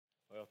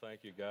Well,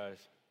 thank you, guys.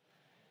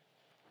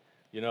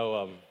 You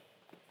know,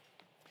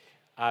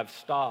 I've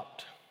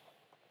stopped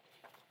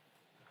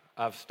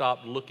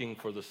looking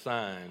for the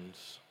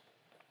signs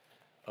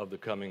of the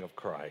coming of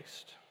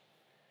Christ,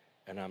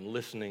 and I'm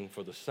listening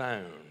for the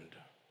sound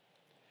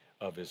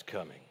of his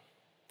coming.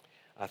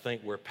 I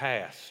think we're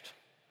past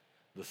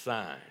the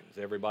signs.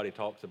 Everybody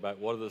talks about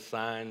what are the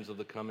signs of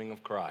the coming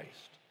of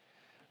Christ.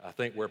 I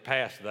think we're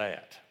past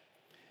that.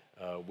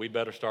 We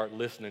better start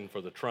listening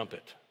for the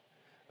trumpet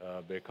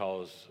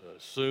because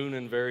soon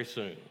and very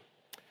soon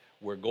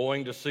we're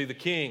going to see the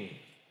King.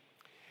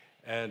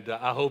 And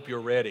I hope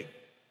you're ready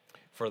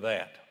for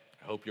that.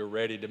 I hope you're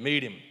ready to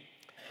meet him,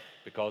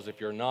 because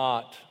if you're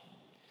not,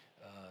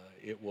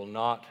 it will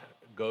not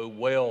go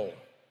well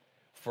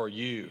for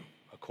you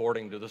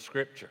according to the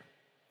Scripture.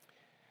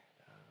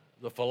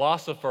 The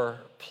philosopher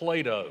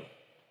Plato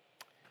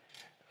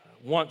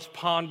once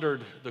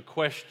pondered the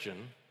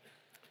question,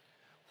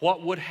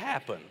 what would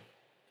happen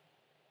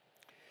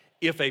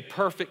if a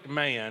perfect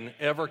man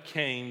ever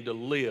came to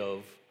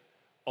live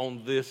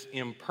on this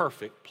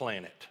imperfect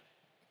planet?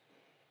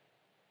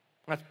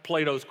 That's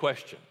Plato's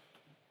question.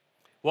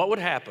 What would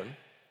happen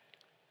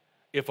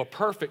if a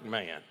perfect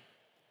man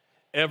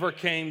ever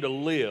came to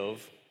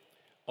live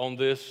on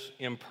this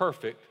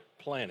imperfect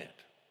planet?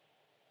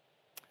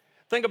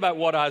 Think about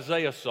what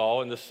Isaiah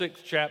saw in the 6th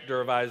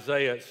chapter of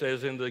Isaiah. It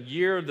says, in the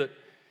year that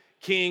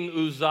King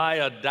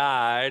Uzziah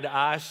died,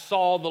 I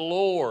saw the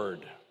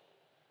Lord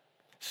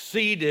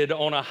seated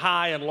on a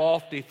high and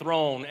lofty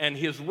throne, and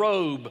his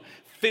robe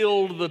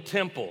filled the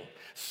temple.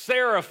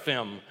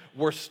 Seraphim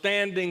were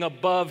standing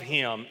above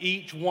him.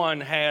 Each one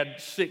had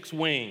 6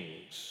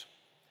 wings.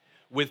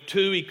 With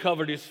 2 he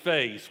covered his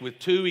face, with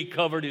 2 he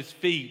covered his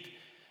feet,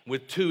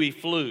 with 2 he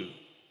flew.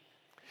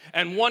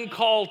 And one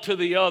called to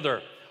the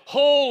other,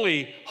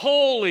 holy,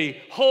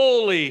 holy,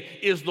 holy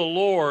is the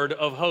Lord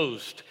of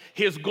hosts.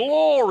 His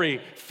glory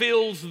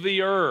fills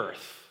the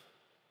earth.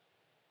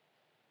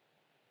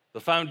 The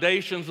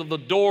foundations of the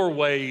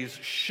doorways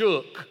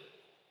shook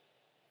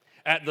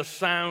at the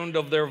sound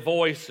of their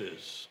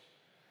voices,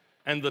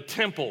 and the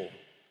temple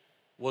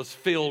was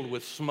filled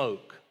with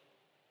smoke.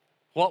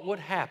 What would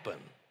happen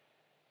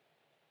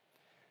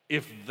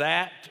if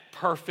that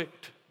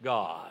perfect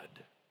God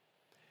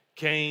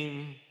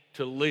came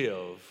to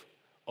live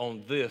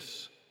on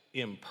this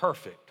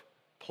imperfect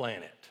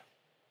planet?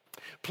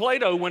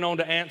 Plato went on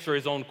to answer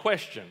his own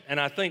question, and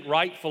I think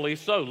rightfully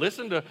so.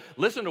 Listen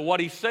to what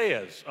he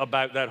says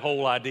about that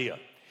whole idea.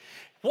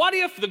 What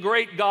if the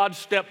great God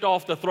stepped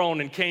off the throne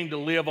and came to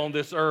live on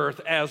this earth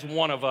as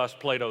one of us,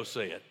 Plato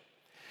said?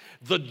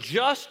 The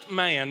just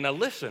man, now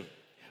listen,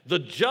 the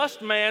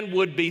just man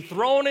would be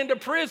thrown into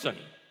prison,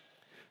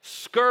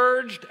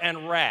 scourged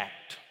and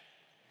racked,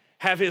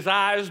 have his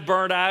eyes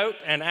burnt out,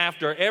 and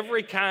after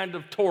every kind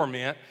of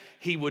torment,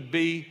 he would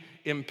be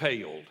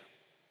impaled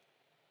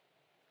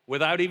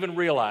without even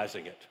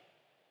realizing it.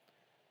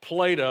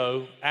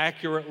 Plato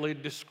accurately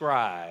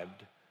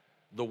described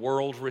the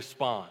world's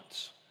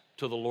response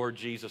to the Lord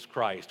Jesus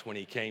Christ when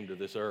he came to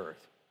this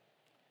earth.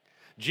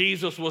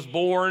 Jesus was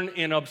born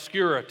in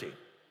obscurity.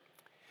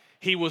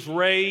 He was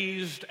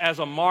raised as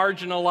a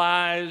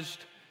marginalized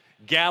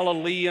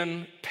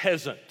Galilean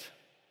peasant.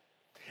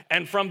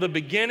 And from the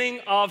beginning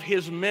of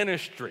his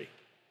ministry,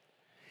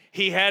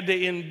 he had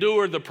to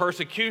endure the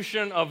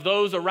persecution of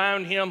those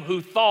around him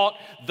who thought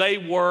they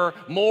were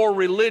more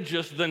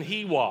religious than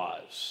he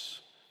was,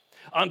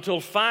 until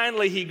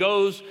finally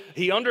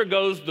he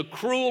undergoes the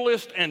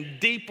cruelest and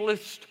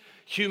deepest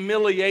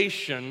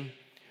humiliation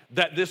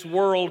that this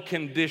world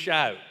can dish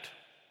out.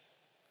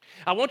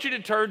 I want you to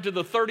turn to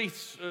the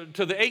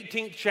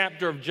 18th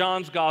chapter of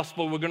John's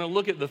Gospel. We're going to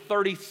look at the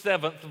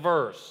 37th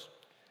verse.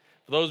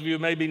 For those of you who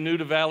may be new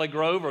to Valley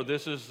Grove, or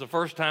this is the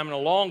first time in a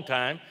long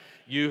time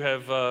you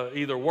have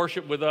either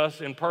worshiped with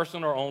us in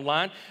person or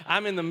online,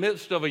 I'm in the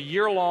midst of a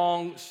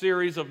year-long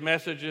series of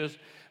messages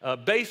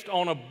based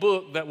on a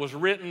book that was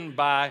written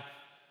by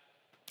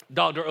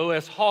Dr.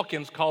 O.S.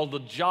 Hawkins called the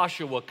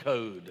Joshua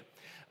Code.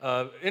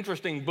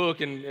 Interesting book,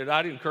 and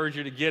I'd encourage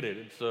you to get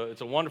it.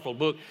 It's a wonderful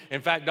book.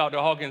 In fact, Dr.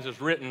 Hawkins has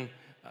written,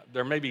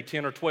 there may be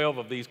 10 or 12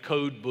 of these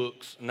code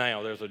books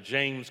now. There's a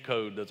James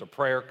Code, there's a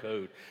prayer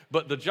code.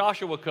 But the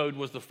Joshua Code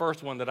was the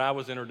first one that I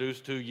was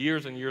introduced to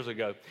years and years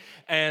ago.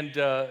 And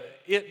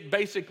it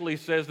basically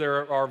says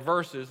there are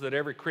verses that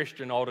every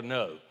Christian ought to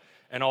know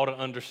and ought to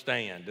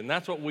understand. And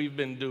that's what we've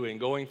been doing,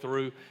 going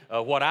through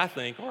what I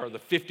think are the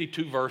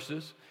 52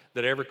 verses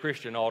that every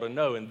Christian ought to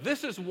know. And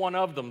this is one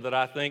of them that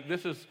I think,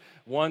 this is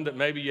one that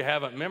maybe you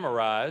haven't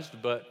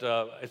memorized, but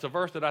it's a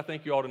verse that I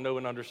think you ought to know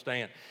and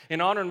understand.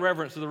 In honor and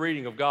reverence to the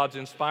reading of God's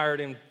inspired,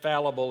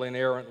 infallible,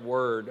 inerrant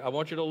word, I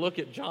want you to look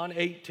at John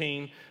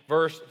 18,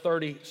 verse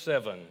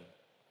 37.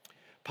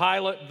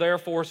 Pilate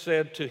therefore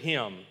said to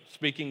him,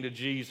 speaking to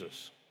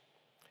Jesus,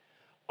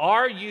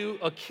 "Are you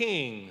a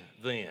king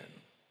then?"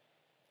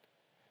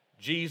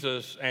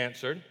 Jesus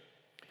answered,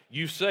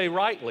 "You say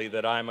rightly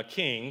that I am a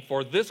king.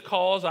 For this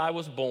cause I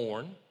was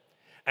born,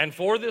 and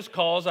for this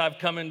cause I've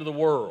come into the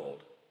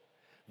world,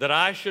 that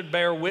I should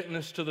bear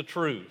witness to the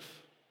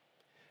truth.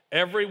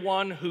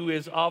 Everyone who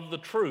is of the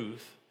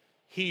truth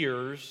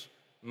hears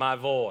my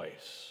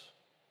voice.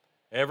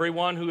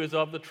 Everyone who is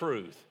of the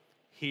truth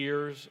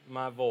hears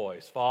my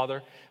voice.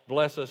 Father,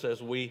 bless us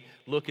as we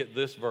look at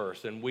this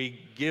verse and we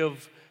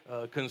give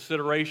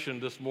consideration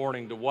this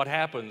morning to what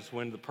happens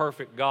when the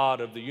perfect God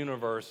of the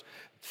universe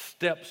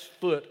steps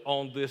foot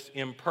on this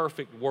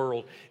imperfect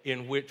world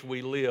in which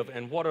we live,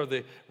 and what are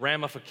the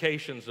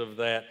ramifications of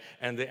that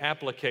and the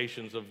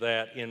applications of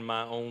that in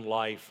my own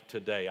life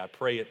today. I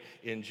pray it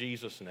in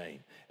Jesus'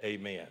 name.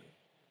 Amen.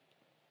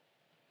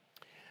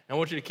 I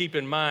want you to keep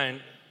in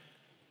mind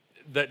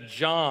that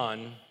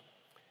John,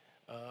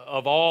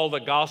 of all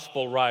the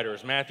gospel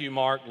writers, Matthew,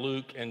 Mark,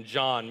 Luke, and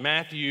John,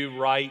 Matthew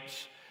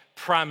writes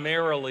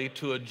primarily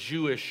to a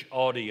Jewish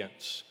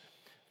audience.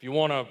 If you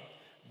want a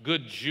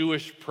good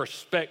Jewish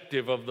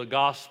perspective of the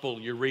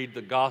gospel, you read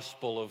the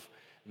Gospel of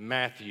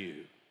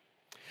Matthew.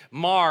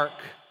 Mark's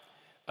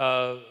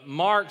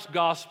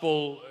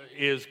gospel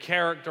is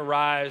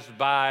characterized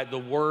by the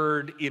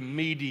word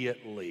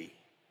immediately.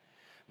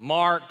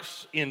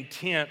 Mark's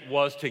intent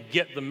was to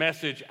get the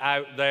message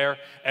out there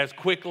as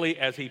quickly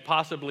as he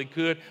possibly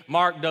could.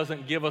 Mark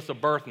doesn't give us a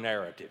birth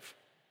narrative.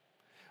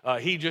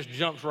 He just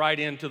jumps right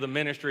into the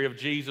ministry of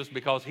Jesus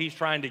because he's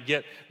trying to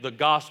get the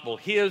gospel.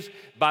 His,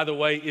 by the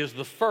way, is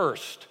the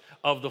first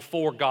of the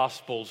 4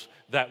 gospels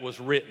that was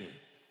written.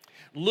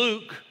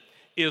 Luke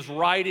is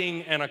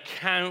writing an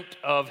account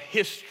of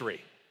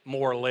history,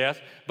 more or less,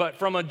 but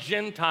from a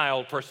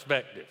Gentile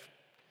perspective.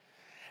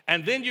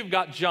 And then you've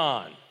got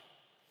John.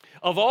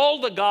 Of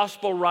all the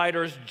gospel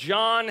writers,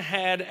 John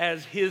had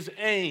as his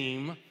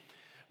aim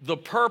the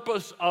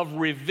purpose of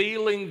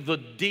revealing the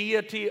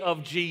deity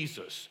of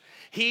Jesus.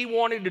 He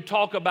wanted to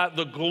talk about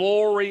the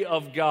glory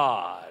of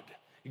God.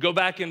 You go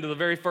back into the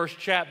very first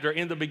chapter.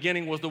 In the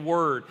beginning was the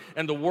Word,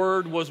 and the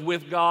Word was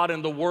with God,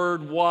 and the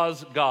Word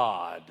was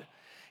God.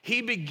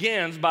 He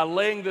begins by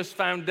laying this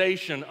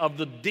foundation of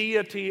the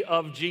deity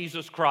of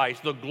Jesus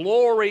Christ, the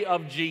glory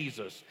of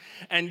Jesus.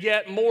 And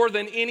yet, more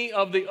than any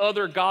of the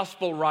other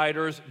gospel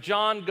writers,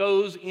 John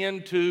goes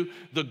into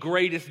the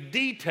greatest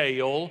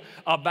detail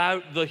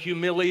about the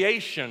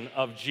humiliation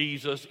of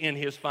Jesus in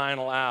his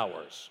final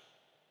hours.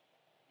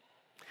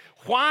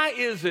 Why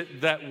is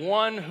it that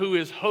one who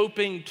is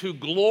hoping to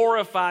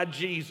glorify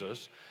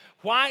Jesus,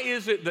 why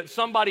is it that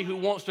somebody who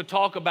wants to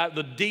talk about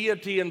the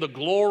deity and the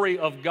glory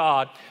of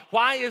God,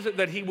 why is it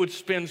that he would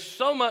spend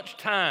so much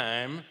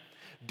time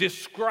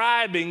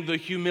describing the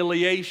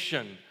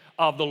humiliation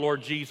of the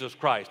Lord Jesus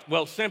Christ?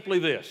 Well, simply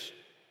this.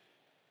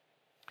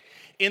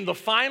 In the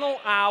final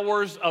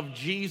hours of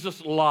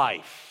Jesus'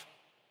 life,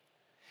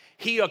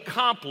 he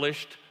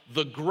accomplished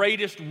the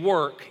greatest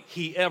work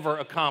he ever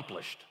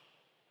accomplished.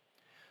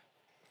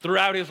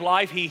 Throughout his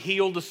life, he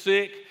healed the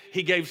sick,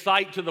 he gave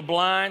sight to the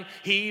blind,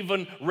 he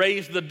even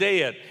raised the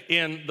dead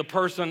in the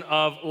person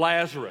of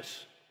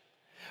Lazarus.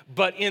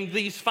 But in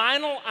these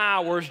final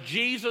hours,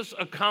 Jesus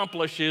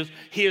accomplishes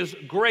his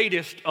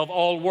greatest of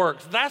all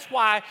works. That's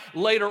why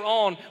later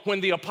on, when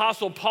the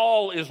Apostle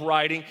Paul is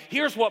writing,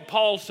 here's what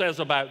Paul says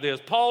about this.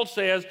 Paul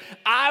says,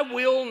 I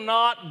will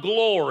not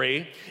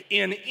glory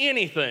in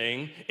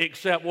anything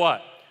except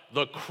what?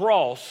 The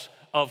cross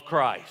of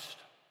Christ.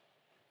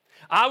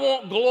 I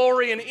won't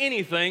glory in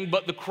anything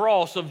but the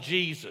cross of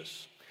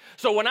Jesus.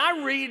 So when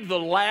I read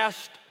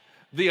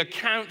the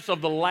accounts of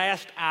the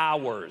last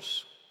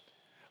hours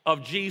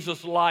of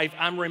Jesus' life,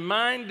 I'm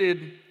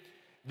reminded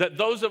that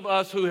those of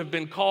us who have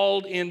been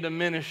called into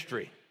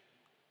ministry,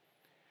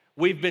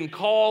 we've been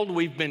called,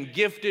 we've been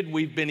gifted,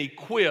 we've been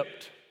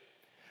equipped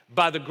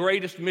by the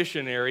greatest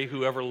missionary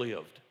who ever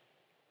lived.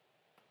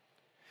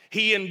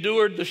 He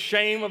endured the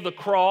shame of the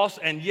cross,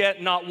 and yet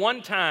not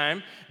one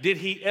time did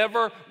he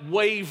ever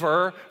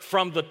waver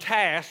from the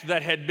task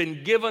that had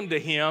been given to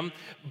him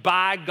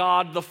by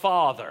God the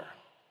Father.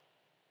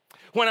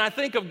 When I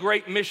think of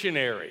great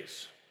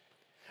missionaries,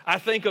 I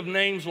think of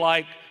names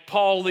like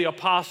Paul the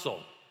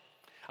Apostle.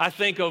 I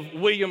think of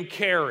William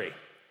Carey,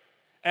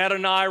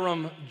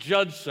 Adoniram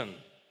Judson,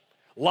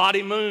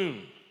 Lottie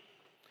Moon,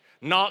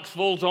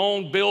 Knoxville's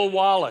own Bill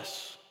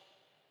Wallace.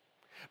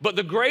 But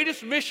the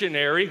greatest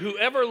missionary who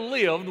ever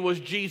lived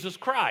was Jesus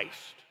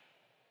Christ.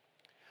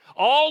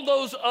 All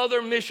those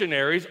other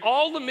missionaries,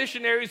 all the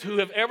missionaries who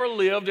have ever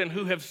lived and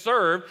who have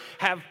served,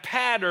 have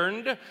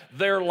patterned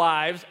their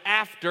lives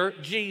after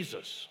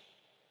Jesus.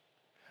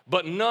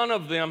 But none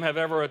of them have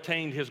ever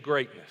attained his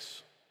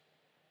greatness.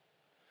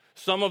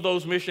 Some of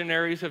those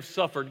missionaries have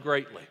suffered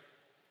greatly.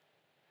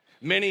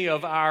 Many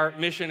of our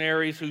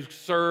missionaries who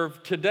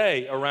serve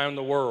today around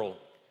the world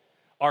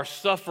are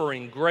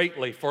suffering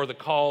greatly for the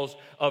cause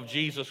of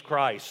Jesus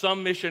Christ.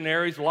 Some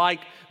missionaries, like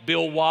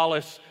Bill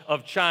Wallace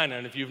of China,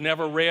 and if you've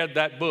never read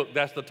that book,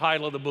 that's the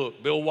title of the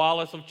book, Bill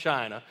Wallace of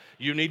China.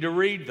 You need to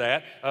read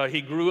that.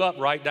 He grew up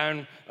right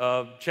down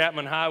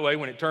Chapman Highway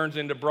when it turns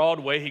into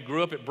Broadway. He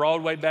grew up at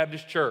Broadway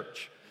Baptist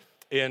Church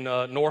in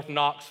North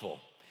Knoxville.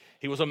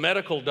 He was a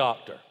medical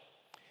doctor.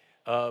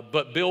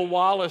 But Bill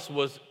Wallace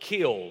was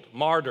killed,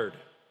 martyred,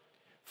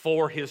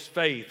 for his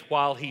faith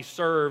while he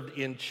served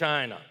in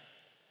China.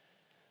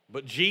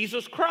 But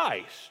Jesus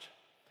Christ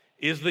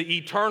is the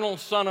eternal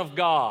Son of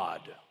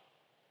God.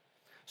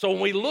 So when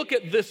we look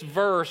at this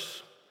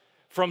verse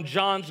from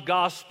John's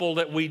Gospel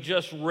that we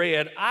just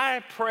read,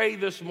 I pray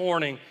this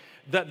morning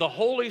that the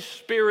Holy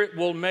Spirit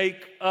will make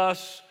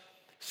us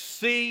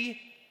see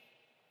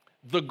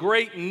the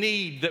great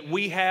need that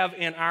we have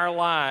in our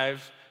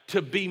lives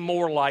to be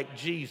more like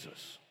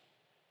Jesus.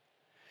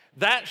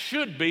 That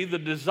should be the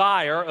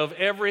desire of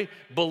every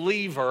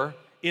believer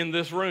in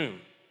this room,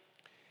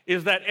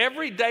 is that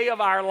every day of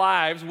our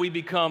lives we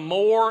become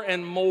more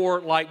and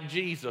more like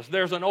Jesus.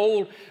 There's an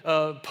old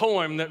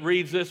poem that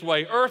reads this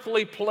way: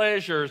 earthly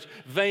pleasures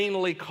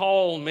vainly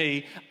call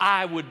me,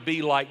 I would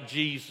be like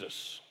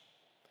Jesus.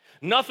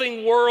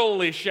 Nothing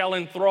worldly shall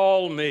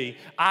enthrall me,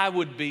 I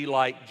would be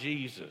like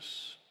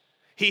Jesus.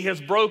 He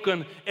has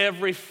broken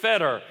every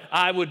fetter,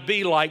 I would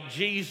be like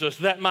Jesus.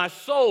 That my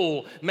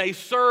soul may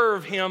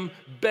serve him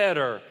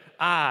better,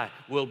 I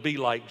will be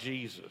like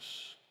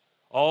Jesus.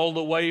 All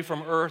the way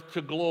from earth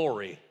to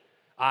glory,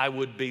 I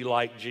would be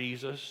like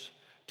Jesus.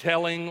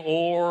 Telling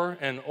o'er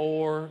and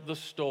o'er the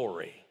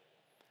story,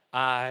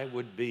 I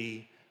would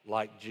be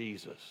like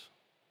Jesus.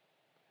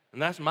 And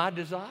that's my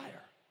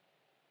desire.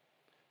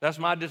 That's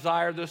my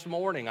desire this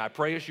morning. I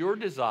pray it's your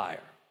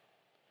desire.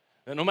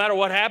 And no matter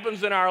what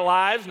happens in our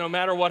lives, no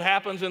matter what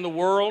happens in the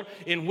world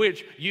in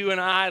which you and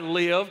I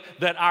live,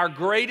 that our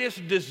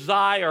greatest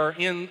desire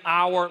in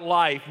our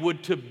life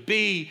would to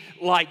be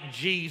like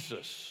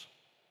Jesus.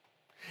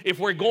 If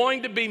we're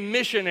going to be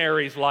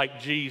missionaries like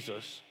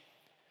Jesus,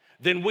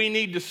 then we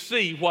need to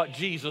see what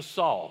Jesus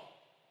saw.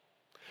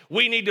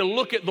 We need to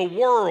look at the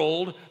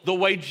world the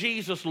way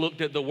Jesus looked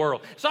at the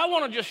world. So I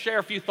want to just share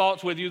a few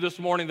thoughts with you this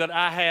morning that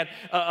I had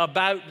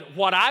about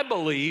what I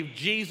believe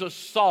Jesus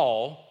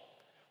saw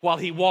while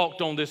he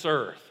walked on this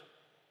earth.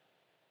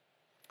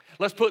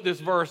 Let's put this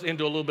verse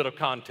into a little bit of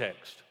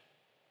context.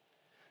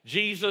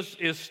 Jesus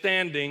is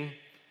standing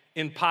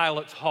in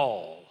Pilate's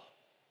hall,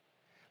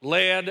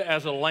 led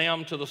as a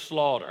lamb to the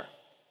slaughter.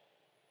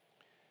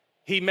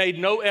 He made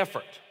no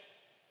effort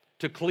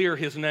to clear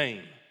his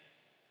name.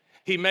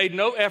 He made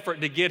no effort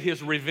to get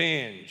his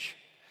revenge.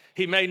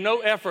 He made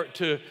no effort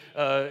to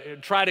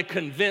try to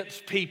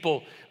convince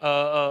people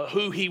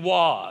who he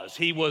was.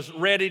 He was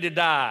ready to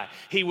die.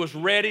 He was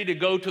ready to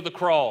go to the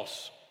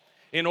cross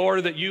in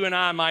order that you and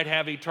I might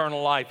have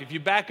eternal life. If you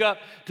back up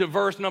to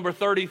verse number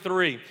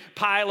 33,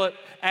 Pilate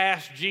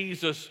asked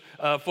Jesus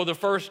for the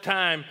first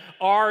time,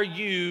 "Are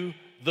you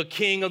the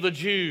King of the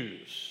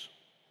Jews?"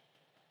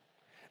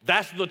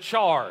 That's the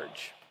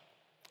charge.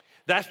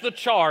 That's the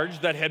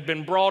charge that had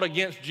been brought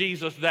against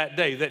Jesus that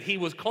day, that he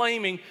was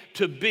claiming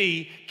to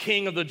be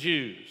King of the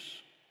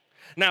Jews.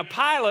 Now,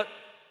 Pilate,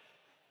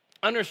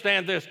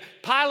 understand this,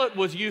 Pilate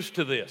was used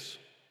to this.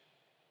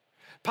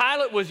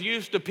 Pilate was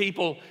used to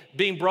people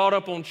being brought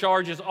up on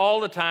charges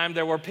all the time.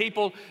 There were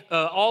people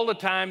all the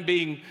time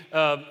being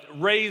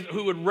raised,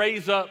 who would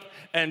raise up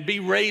and be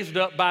raised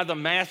up by the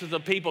masses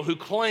of people who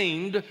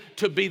claimed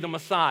to be the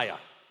Messiah.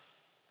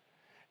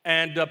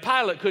 And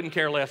Pilate couldn't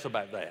care less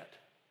about that.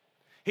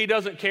 He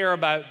doesn't care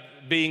about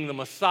being the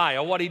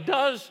Messiah. What he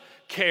does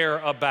care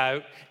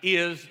about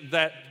is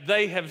that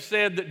they have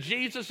said that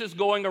Jesus is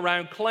going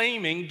around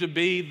claiming to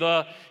be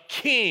the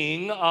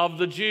King of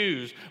the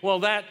Jews.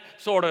 Well, that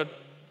sort of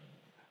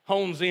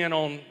hones in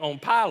on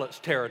Pilate's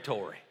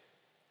territory.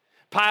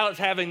 Pilate's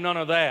having none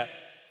of that.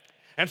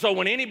 And so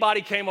when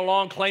anybody came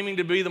along claiming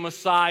to be the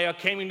Messiah,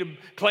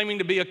 claiming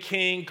to be a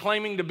king,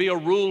 claiming to be a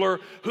ruler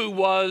who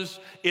was,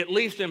 at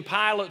least in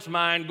Pilate's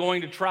mind,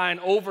 going to try and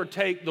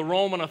overtake the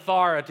Roman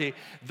authority,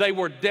 they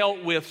were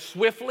dealt with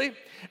swiftly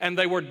and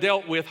they were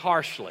dealt with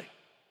harshly.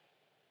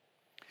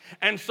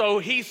 And so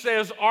he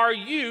says, "Are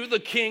you the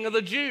King of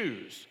the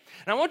Jews?"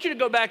 And I want you to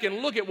go back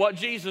and look at what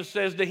Jesus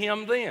says to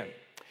him then.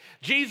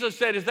 Jesus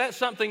said, "Is that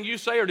something you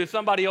say, or did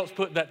somebody else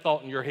put that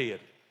thought in your head?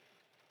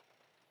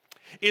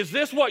 Is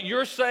this what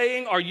you're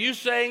saying? Are you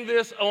saying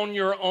this on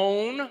your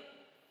own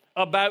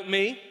about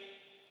me?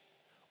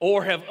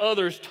 Or have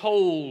others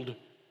told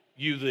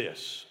you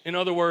this?" In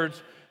other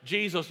words,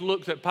 Jesus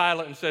looks at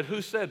Pilate and said,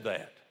 "Who said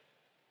that?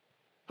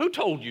 Who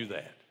told you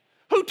that?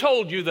 Who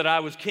told you that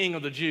I was King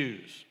of the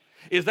Jews?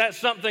 Is that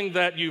something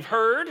that you've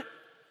heard?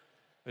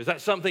 Is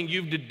that something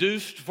you've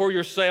deduced for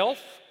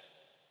yourself?"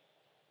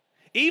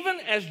 Even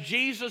as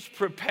Jesus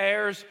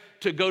prepares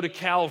to go to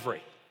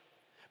Calvary,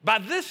 by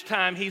this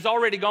time, he's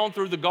already gone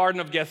through the Garden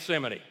of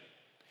Gethsemane.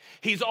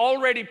 He's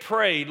already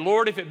prayed,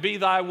 "Lord, if it be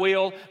thy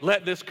will,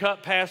 let this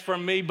cup pass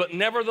from me, but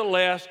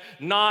nevertheless,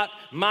 not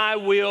my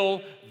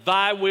will,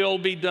 thy will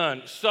be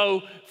done."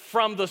 So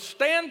from the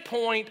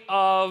standpoint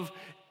of,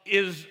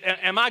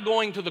 am I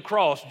going to the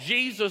cross?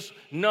 Jesus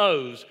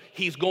knows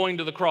he's going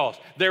to the cross.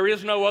 There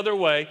is no other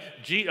way.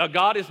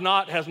 God has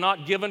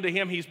not given to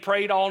him. He's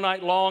prayed all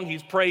night long.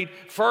 He's prayed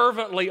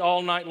fervently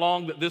all night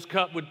long that this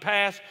cup would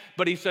pass,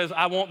 but he says,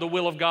 "I want the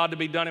will of God to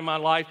be done in my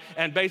life."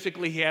 And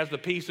basically he has the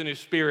peace in his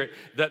spirit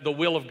that the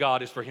will of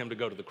God is for him to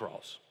go to the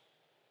cross.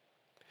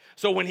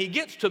 So when he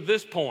gets to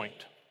this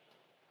point,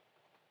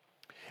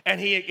 And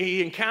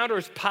he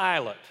encounters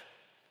Pilate.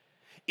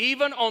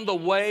 Even on the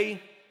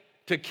way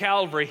to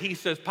Calvary, he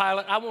says,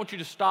 Pilate, I want you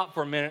to stop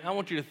for a minute. I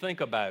want you to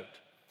think about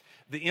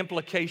the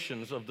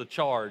implications of the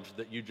charge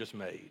that you just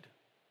made.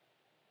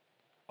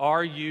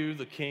 Are you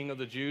the king of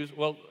the Jews?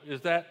 Well,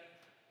 is that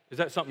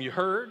something you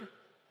heard?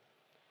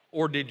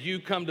 Or did you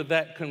come to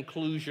that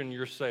conclusion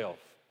yourself?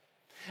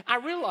 I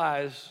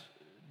realize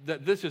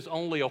that this is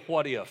only a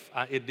what if.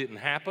 It didn't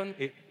happen.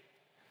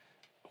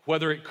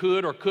 Whether it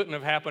could or couldn't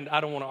have happened, I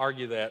don't want to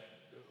argue that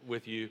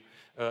with you,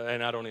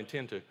 and I don't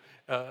intend to.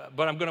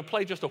 But I'm going to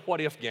play just a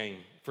what if game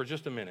for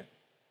just a minute.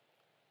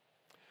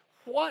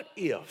 What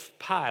if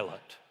Pilate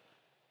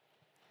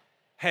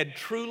had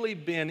truly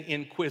been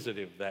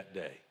inquisitive that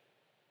day?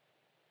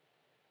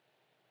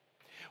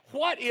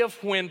 What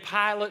if when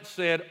Pilate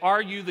said,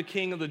 are you the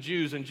king of the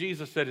Jews? And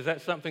Jesus said, is that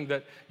something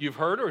that you've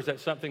heard or is that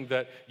something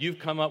that you've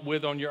come up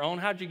with on your own?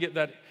 How'd you get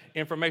that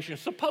information?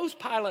 Suppose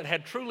Pilate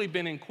had truly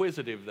been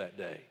inquisitive that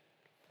day.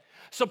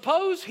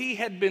 Suppose he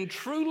had been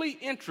truly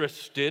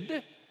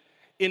interested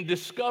in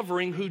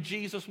discovering who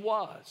Jesus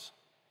was.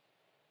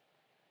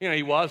 You know,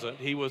 he wasn't.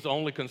 He was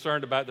only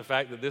concerned about the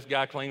fact that this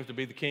guy claims to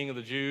be the king of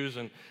the Jews,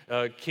 and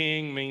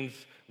king means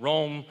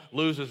Rome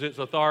loses its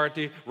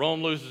authority.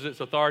 Rome loses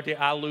its authority.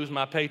 I lose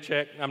my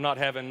paycheck. I'm not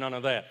having none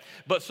of that.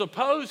 But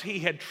suppose he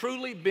had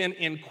truly been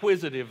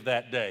inquisitive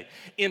that day.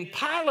 In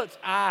Pilate's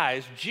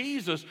eyes,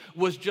 Jesus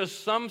was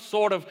just some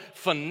sort of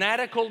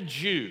fanatical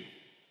Jew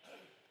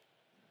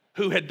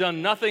who had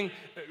done nothing.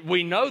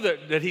 We know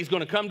that he's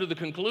going to come to the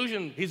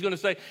conclusion, he's going to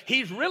say,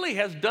 he really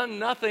has done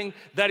nothing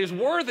that is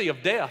worthy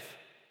of death.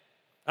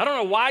 I don't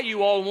know why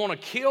you all want to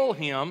kill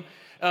him.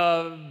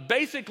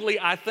 Basically,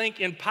 I think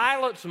in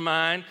Pilate's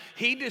mind,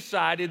 he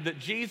decided that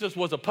Jesus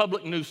was a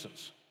public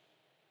nuisance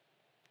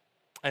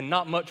and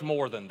not much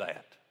more than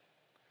that.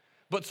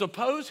 But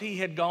suppose he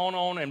had gone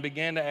on and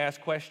began to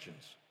ask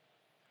questions.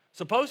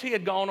 Suppose he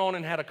had gone on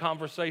and had a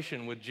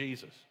conversation with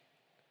Jesus.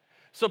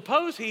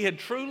 Suppose he had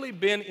truly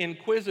been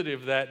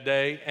inquisitive that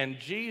day and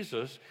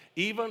Jesus,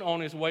 even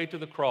on his way to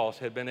the cross,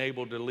 had been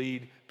able to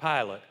lead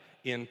Pilate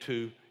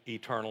into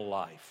eternal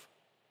life.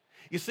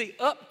 You see,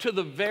 up to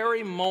the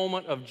very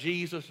moment of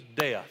Jesus'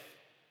 death.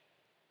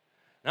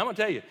 Now I'm going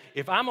to tell you,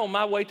 if I'm on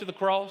my way to the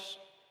cross,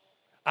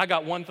 I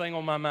got one thing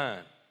on my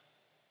mind.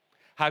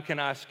 How can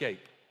I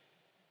escape?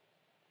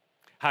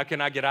 How can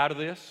I get out of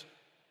this?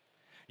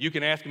 You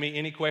can ask me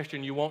any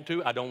question you want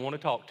to. I don't want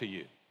to talk to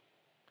you.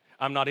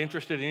 I'm not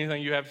interested in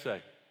anything you have to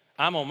say.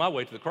 I'm on my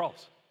way to the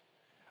cross.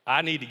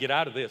 I need to get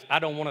out of this. I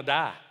don't want to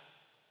die.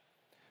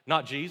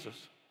 Not Jesus.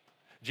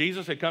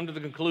 Jesus had come to the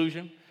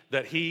conclusion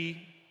that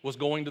he was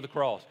going to the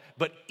cross.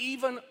 But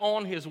even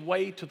on his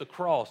way to the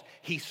cross,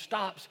 he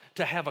stops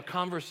to have a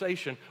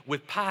conversation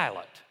with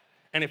Pilate.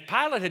 And if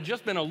Pilate had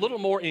just been a little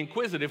more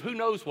inquisitive, who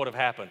knows what have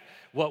happened,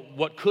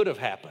 what could have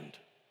happened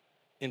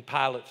in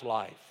Pilate's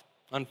life.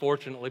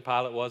 Unfortunately,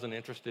 Pilate wasn't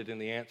interested in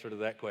the answer to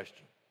that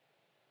question.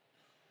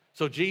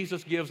 So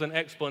Jesus gives an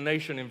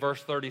explanation in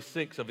verse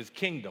 36 of his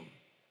kingdom.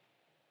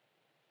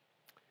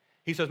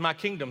 He says, my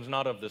kingdom's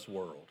not of this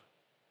world.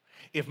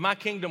 If my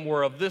kingdom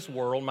were of this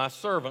world, my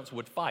servants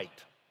would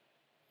fight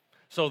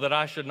so that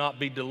I should not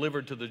be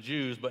delivered to the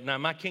Jews, but now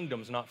my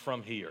kingdom's not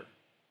from here.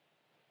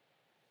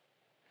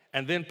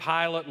 And then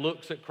Pilate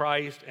looks at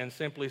Christ and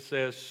simply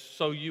says,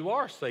 so you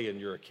are saying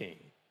you're a king.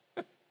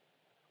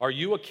 Are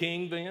you a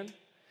king then?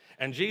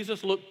 And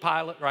Jesus looked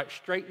Pilate right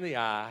straight in the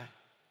eye,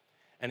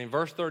 and in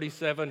verse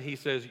 37, he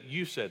says,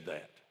 you said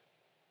that.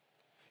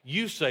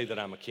 You say that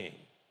I'm a king.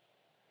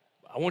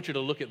 I want you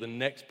to look at the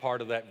next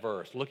part of that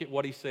verse. Look at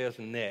what he says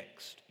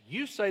next.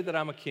 You say that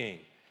I'm a king.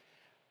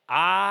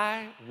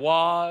 I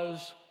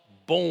was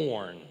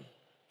born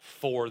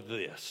for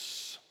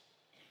this.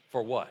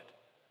 For what?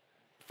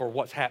 For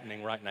what's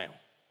happening right now.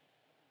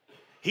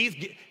 He's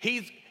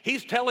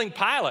telling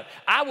Pilate,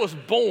 I was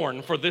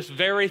born for this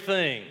very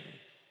thing.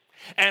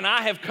 And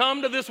I have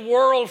come to this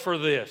world for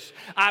this.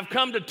 I've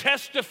come to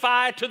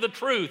testify to the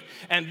truth.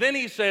 And then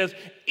he says,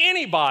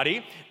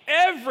 anybody,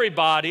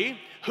 everybody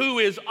who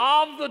is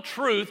of the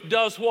truth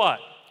does what?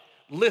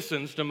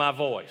 Listens to my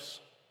voice.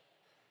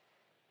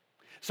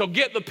 So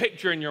get the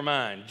picture in your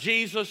mind.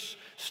 Jesus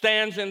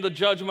stands in the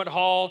judgment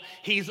hall.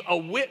 He's a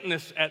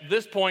witness at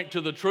this point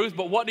to the truth.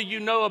 But what do you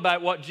know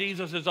about what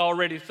Jesus has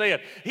already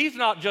said? He's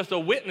not just a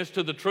witness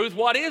to the truth.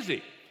 What is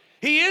he?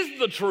 He is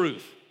the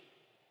truth.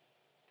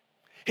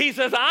 He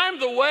says, I'm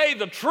the way,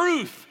 the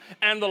truth,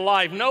 and the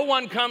life. No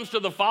one comes to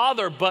the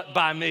Father but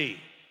by me.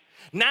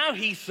 Now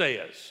he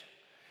says,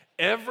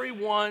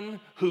 everyone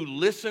who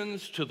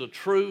listens to the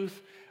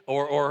truth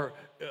or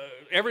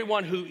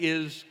everyone who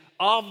is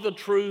of the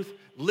truth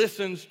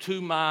listens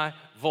to my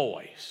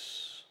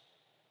voice.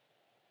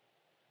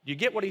 You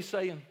get what he's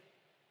saying? Do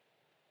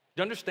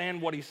you understand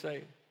what he's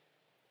saying?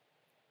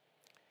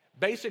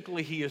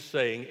 Basically, he is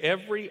saying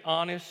every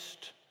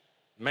honest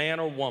man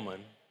or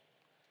woman,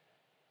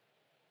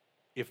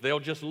 if they'll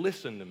just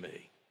listen to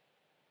me,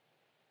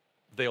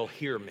 they'll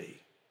hear me.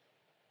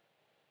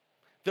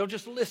 They'll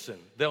just listen.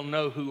 They'll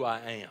know who I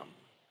am.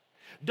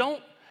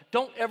 Don't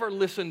don't ever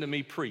listen to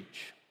me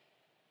preach.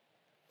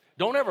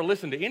 Don't ever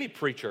listen to any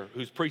preacher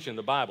who's preaching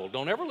the Bible.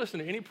 Don't ever listen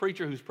to any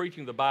preacher who's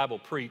preaching the Bible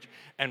preach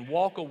and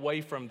walk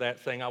away from that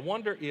saying, I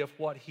wonder if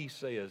what he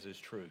says is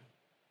true.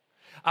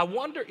 I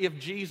wonder if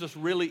Jesus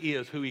really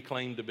is who he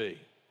claimed to be.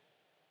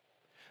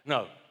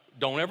 No,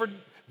 don't ever,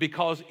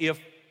 because if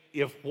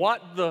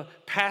what the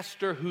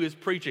pastor who is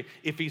preaching,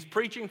 if he's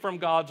preaching from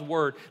God's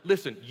word,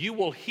 listen, you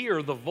will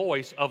hear the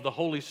voice of the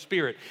Holy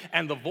Spirit,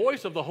 and the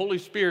voice of the Holy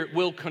Spirit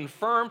will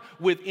confirm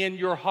within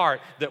your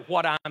heart that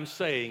what I'm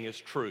saying is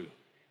true.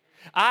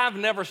 I've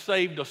never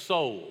saved a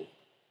soul.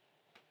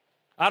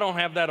 I don't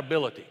have that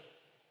ability.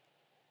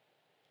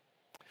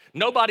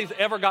 Nobody's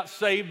ever got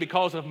saved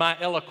because of my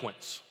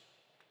eloquence.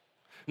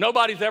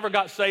 Nobody's ever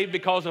got saved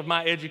because of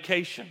my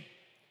education.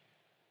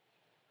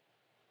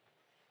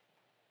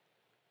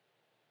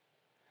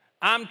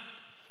 I'm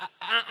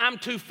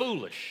too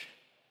foolish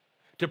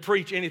to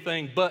preach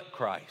anything but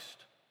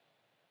Christ.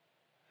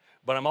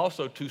 But I'm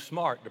also too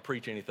smart to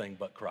preach anything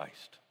but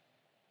Christ.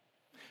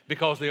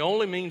 Because the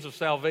only means of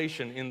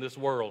salvation in this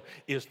world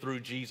is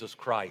through Jesus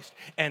Christ.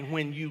 And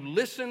when you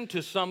listen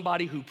to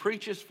somebody who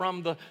preaches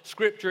from the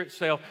Scripture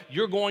itself,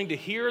 you're going to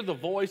hear the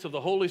voice of the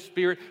Holy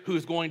Spirit who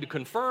is going to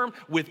confirm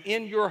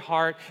within your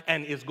heart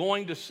and is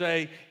going to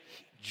say,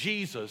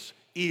 Jesus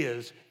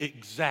is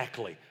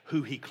exactly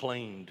who he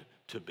claimed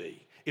to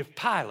be. If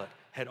Pilate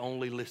had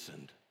only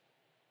listened.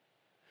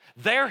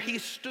 There he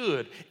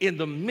stood in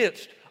the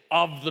midst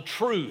of the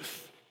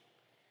truth.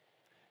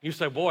 You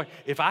say, boy,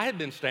 if I had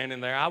been standing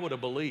there, I would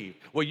have believed.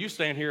 Well, you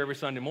stand here every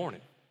Sunday morning.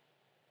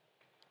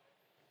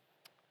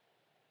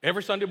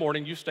 Every Sunday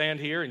morning, you stand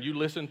here and you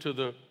listen to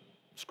the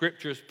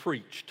Scriptures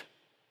preached.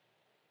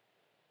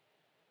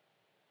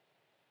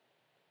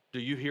 Do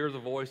you hear the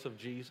voice of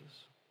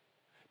Jesus?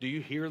 Do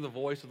you hear the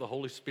voice of the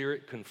Holy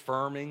Spirit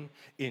confirming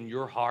in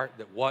your heart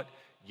that what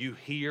you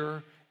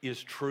hear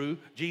is true?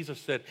 Jesus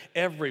said,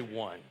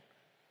 everyone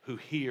who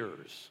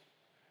hears,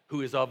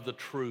 who is of the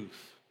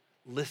truth,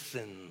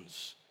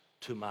 listens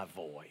to my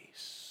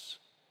voice.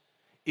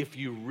 If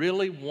you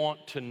really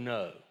want to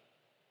know,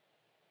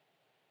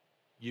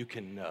 you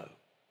can know.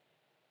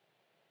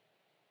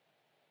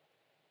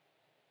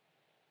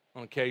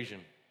 On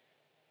occasion,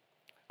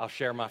 I'll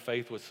share my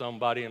faith with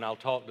somebody and I'll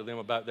talk to them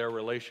about their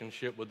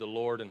relationship with the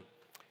Lord, and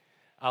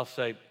I'll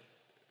say,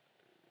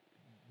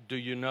 do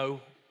you know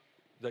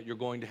that you're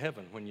going to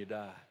heaven when you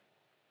die?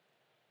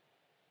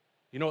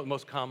 You know what the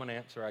most common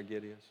answer I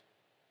get is?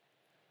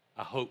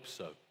 I hope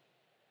so.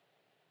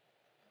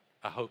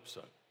 I hope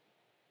so.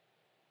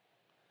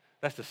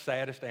 That's the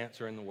saddest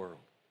answer in the world.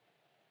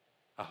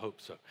 I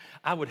hope so.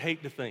 I would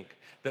hate to think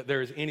that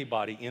there is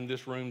anybody in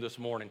this room this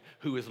morning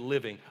who is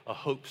living a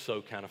hope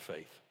so kind of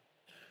faith.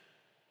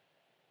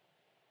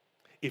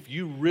 If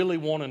you really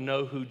want to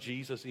know who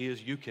Jesus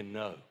is, you can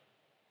know.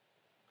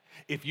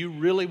 If you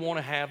really want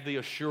to have the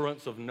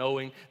assurance of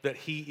knowing that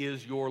he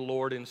is your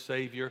Lord and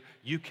Savior,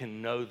 you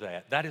can know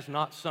that. That is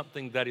not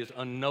something that is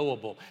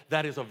unknowable.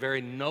 That is a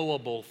very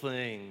knowable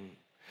thing.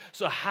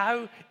 So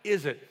how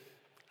is it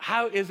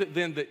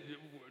then that,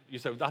 you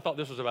say, I thought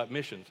this was about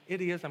missions.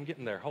 It is, I'm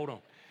getting there, hold on.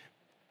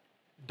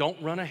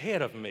 Don't run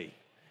ahead of me.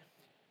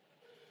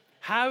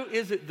 How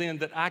is it then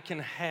that I can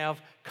have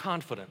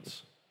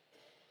confidence?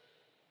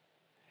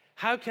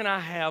 How can I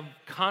have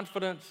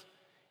confidence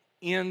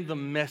in the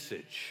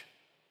message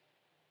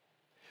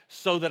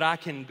so that I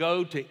can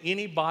go to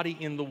anybody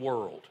in the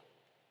world?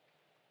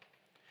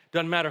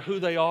 Doesn't matter who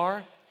they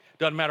are.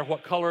 Doesn't matter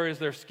what color is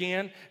their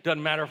skin.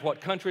 Doesn't matter what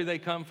country they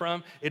come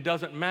from. It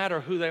doesn't matter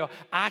who they are.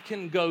 I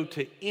can go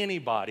to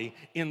anybody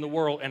in the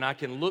world and I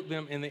can look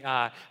them in the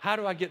eye. How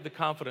do I get the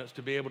confidence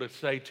to be able to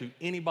say to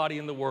anybody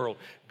in the world,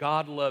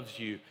 God loves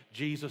you,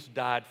 Jesus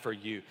died for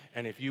you,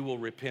 and if you will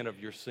repent of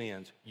your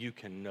sins, you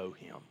can know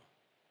him?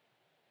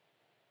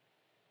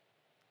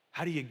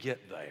 How do you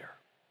get there?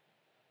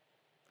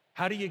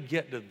 How do you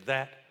get to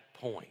that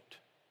point?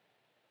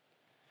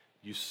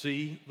 You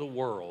see the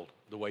world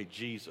the way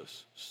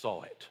Jesus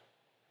saw it.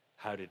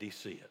 How did he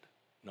see it?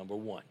 Number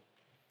one,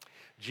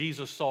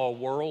 Jesus saw a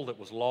world that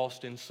was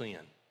lost in sin.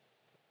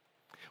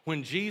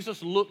 When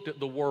Jesus looked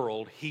at the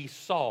world, he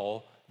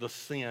saw the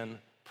sin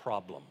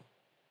problem.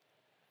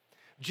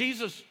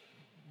 Jesus,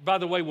 by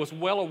the way, was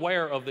well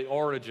aware of the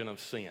origin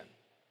of sin.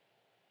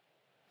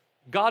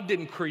 God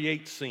didn't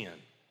create sin.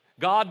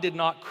 God did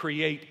not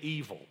create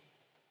evil.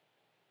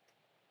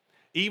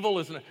 Evil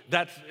is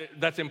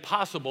that's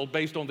impossible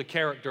based on the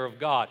character of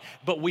God.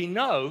 But we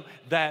know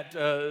that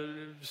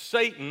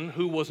Satan,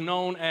 who was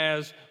known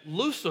as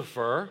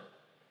Lucifer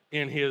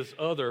in his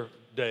other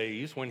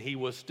days when he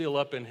was still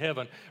up in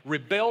heaven,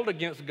 rebelled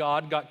against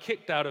God, got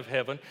kicked out of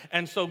heaven,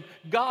 and so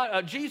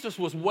Jesus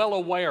was well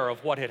aware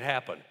of what had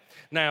happened.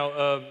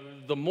 Now,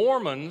 the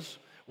Mormons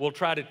will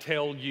try to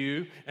tell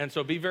you, and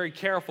so be very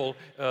careful.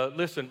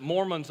 Listen,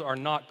 Mormons are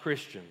not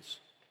Christians.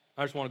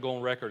 I just want to go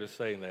on record as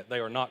saying that. They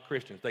are not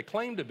Christians. They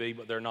claim to be,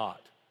 but they're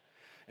not.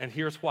 And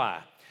here's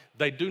why.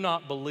 They do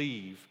not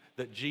believe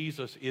that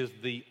Jesus is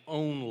the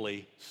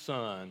only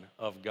Son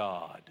of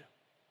God.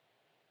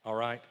 All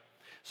right?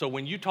 So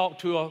when you talk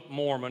to a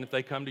Mormon, if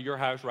they come to your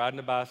house riding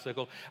a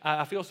bicycle,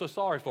 I feel so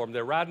sorry for them.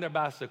 They're riding their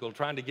bicycle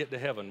trying to get to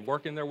heaven,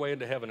 working their way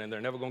into heaven, and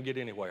they're never going to get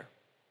anywhere,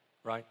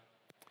 right?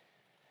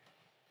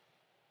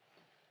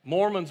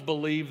 Mormons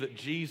believe that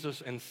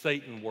Jesus and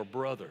Satan were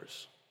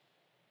brothers.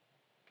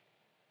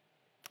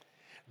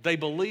 They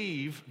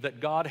believe that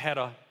God had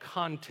a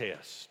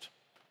contest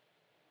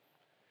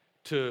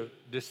to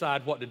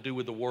decide what to do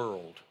with the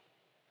world.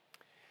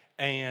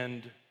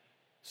 And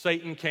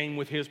Satan came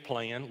with his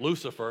plan,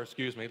 Lucifer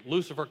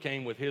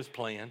came with his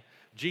plan,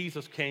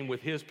 Jesus came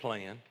with his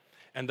plan,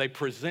 and they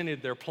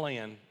presented their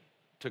plan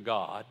to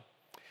God,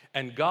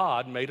 and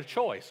God made a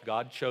choice.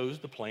 God chose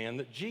the plan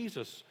that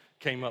Jesus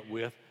came up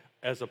with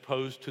as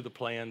opposed to the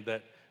plan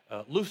that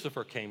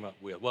Lucifer came up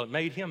with. Well, it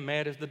made him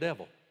mad as the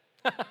devil.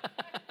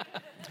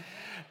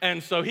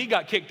 And so he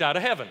got kicked out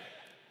of heaven,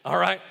 all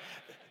right?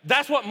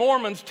 That's what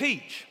Mormons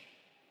teach.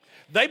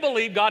 They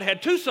believe God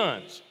had two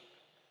sons,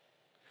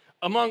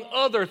 among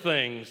other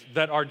things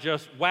that are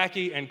just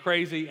wacky and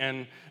crazy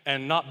and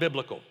not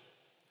biblical.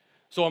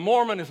 So a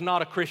Mormon is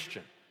not a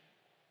Christian,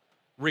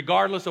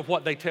 regardless of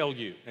what they tell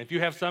you. And if you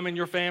have some in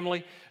your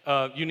family,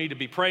 you need to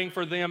be praying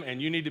for them,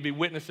 and you need to be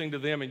witnessing to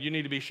them, and you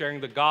need to be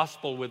sharing the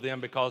gospel with them,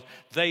 because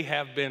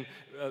they've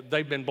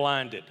been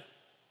blinded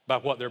by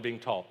what they're being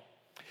taught.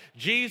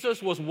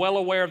 Jesus was well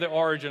aware of the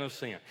origin of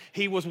sin.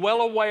 He was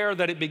well aware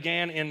that it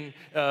began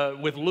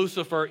with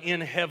Lucifer in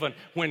heaven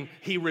when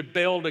he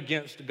rebelled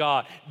against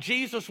God.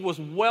 Jesus was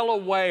well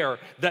aware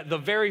that the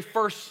very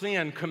first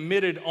sin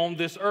committed on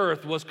this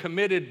earth was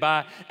committed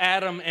by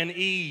Adam and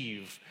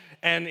Eve.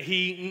 And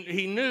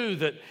he knew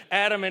that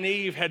Adam and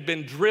Eve had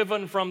been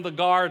driven from the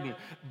garden.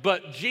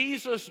 But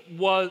Jesus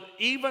was,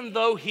 even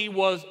though he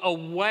was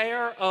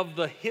aware of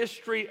the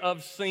history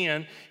of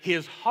sin,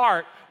 his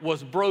heart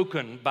was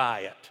broken by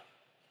it.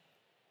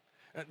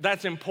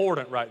 That's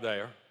important right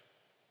there.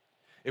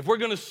 If we're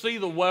going to see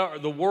the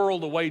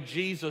world the way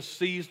Jesus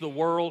sees the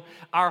world,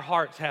 our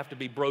hearts have to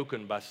be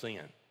broken by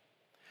sin.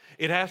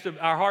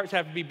 Our hearts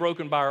have to be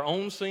broken by our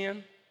own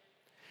sin,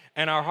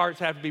 and our hearts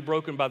have to be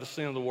broken by the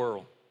sin of the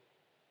world.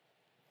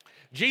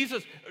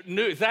 Jesus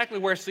knew exactly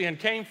where sin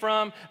came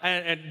from,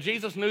 and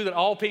Jesus knew that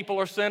all people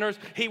are sinners.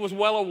 He was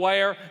well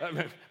aware.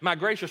 My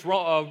gracious,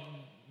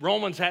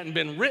 Romans hadn't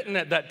been written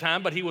at that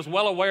time, but he was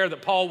well aware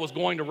that Paul was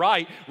going to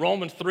write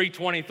Romans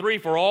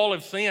 3:23, for all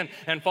have sinned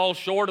and fall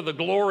short of the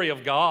glory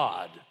of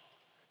God.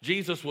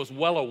 Jesus was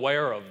well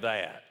aware of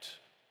that.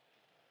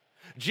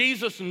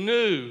 Jesus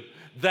knew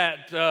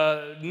that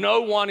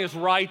no one is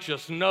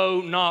righteous,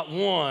 no, not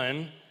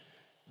one,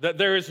 that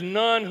there is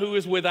none who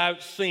is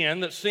without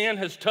sin, that sin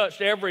has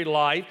touched every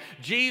life.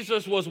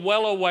 Jesus was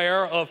well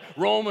aware of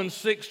Romans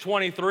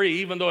 6:23,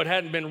 even though it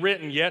hadn't been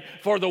written yet,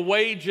 for the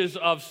wages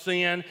of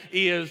sin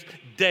is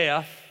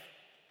death.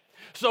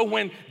 So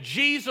when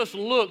Jesus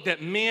looked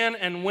at men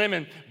and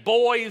women,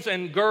 boys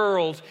and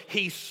girls,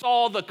 he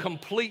saw the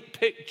complete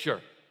picture.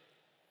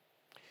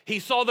 He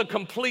saw the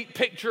complete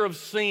picture of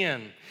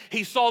sin.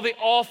 He saw the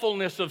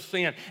awfulness of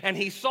sin, and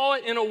he saw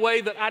it in a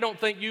way that I don't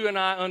think you and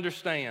I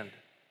understand.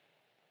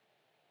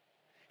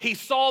 He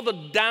saw the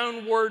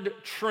downward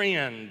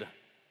trend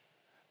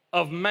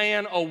of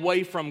man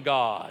away from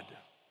God.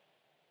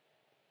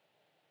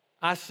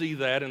 I see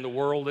that in the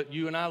world that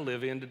you and I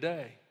live in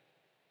today.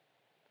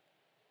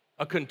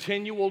 A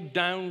continual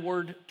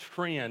downward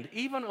trend,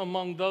 even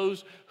among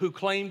those who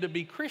claim to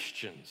be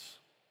Christians.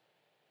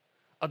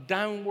 A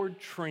downward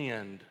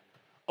trend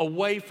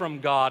away from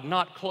God,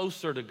 not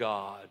closer to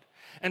God.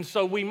 And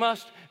so we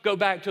must go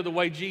back to the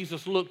way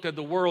Jesus looked at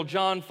the world.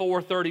 John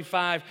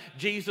 4:35,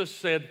 Jesus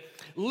said,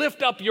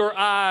 "Lift up your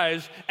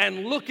eyes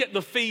and look at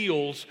the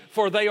fields,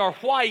 for they are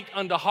white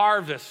unto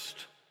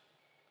harvest."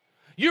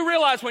 You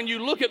realize when you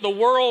look at the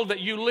world that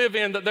you live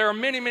in that there are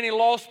many, many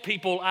lost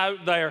people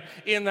out there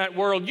in that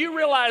world. You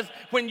realize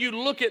when you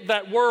look at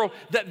that world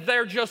that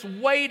they're just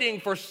waiting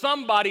for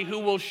somebody who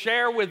will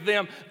share with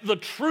them the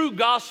true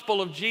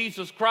gospel of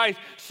Jesus Christ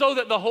so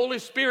that the Holy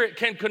Spirit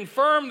can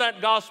confirm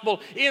that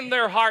gospel in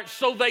their hearts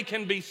so they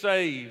can be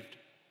saved.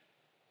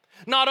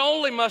 Not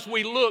only must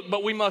we look,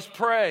 but we must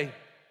pray.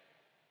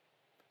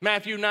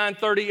 Matthew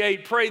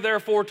 9:38, pray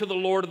therefore to the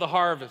Lord of the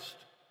harvest.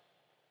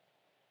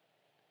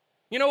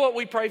 You know what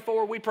we pray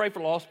for? We pray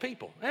for lost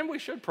people, and we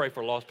should pray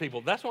for lost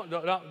people. That's what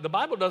the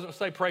Bible doesn't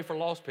say pray for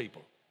lost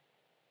people.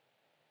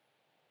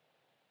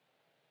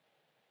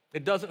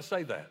 It doesn't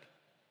say that.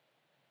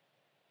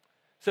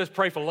 It says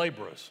pray for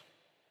laborers.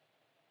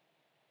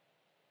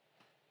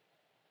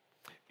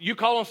 You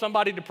call on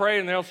somebody to pray,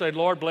 and they'll say,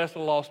 Lord, bless the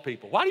lost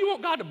people. Why do you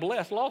want God to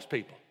bless lost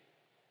people?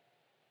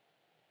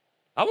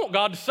 I want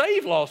God to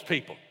save lost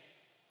people.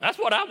 That's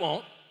what I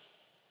want.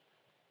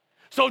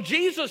 So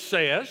Jesus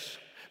says,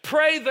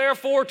 pray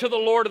therefore to the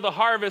Lord of the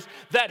harvest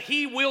that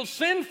he will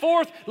send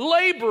forth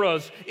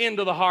laborers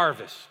into the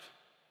harvest.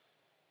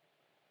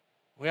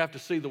 We have to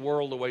see the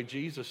world the way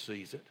Jesus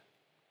sees it.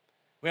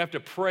 We have to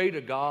pray to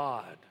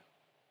God.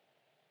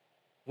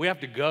 We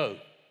have to go.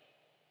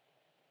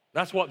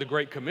 That's what the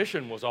Great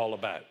Commission was all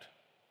about.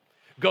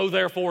 Go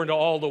therefore into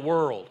all the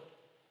world.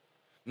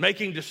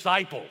 making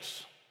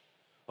disciples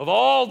of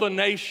all the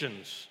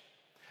nations,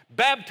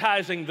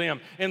 baptizing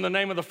them in the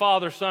name of the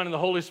Father, Son, and the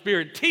Holy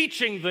Spirit,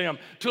 teaching them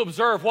to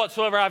observe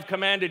whatsoever I've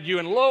commanded you.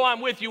 And lo,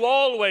 I'm with you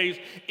always,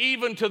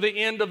 even to the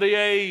end of the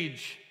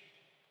age.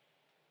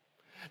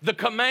 The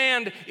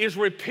command is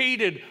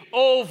repeated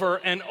over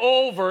and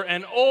over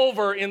and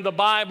over in the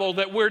Bible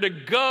that we're to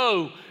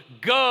go,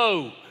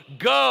 go,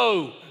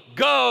 go,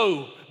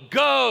 go,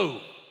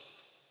 go.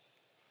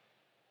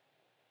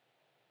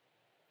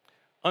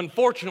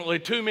 Unfortunately,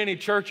 too many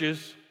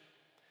churches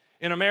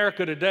in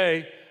America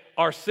today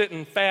are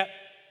sitting fat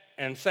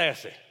and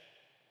sassy.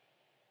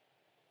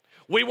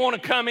 We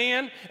want to come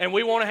in and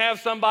we want to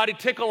have somebody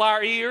tickle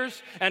our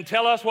ears and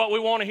tell us what we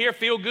want to hear,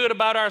 feel good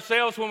about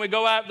ourselves when we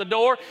go out the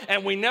door,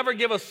 and we never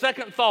give a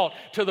second thought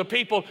to the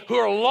people who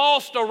are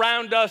lost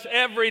around us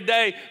every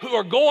day, who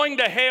are going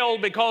to hell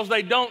because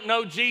they don't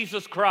know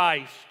Jesus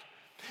Christ.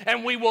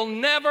 And we will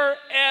never,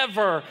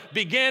 ever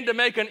begin to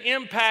make an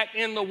impact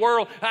in the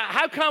world.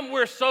 How come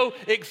we're so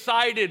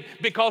excited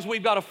because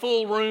we've got a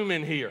full room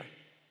in here?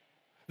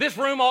 This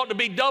room ought to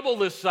be double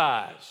this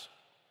size.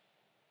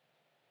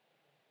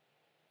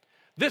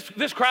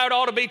 This crowd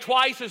ought to be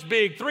twice as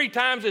big, 3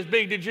 times as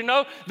big. Did you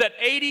know that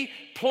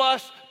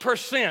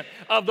 80+%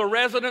 of the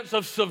residents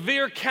of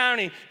Sevier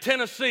County,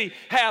 Tennessee,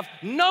 have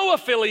no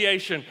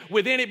affiliation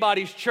with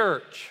anybody's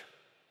church?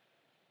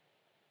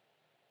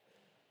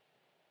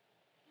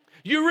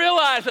 You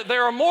realize that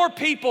there are more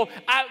people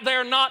out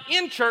there not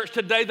in church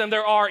today than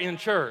there are in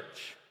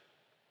church.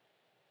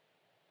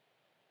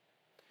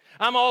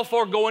 I'm all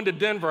for going to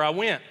Denver. I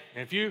went.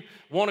 And if you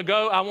want to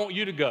go, I want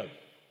you to go.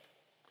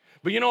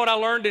 But you know what I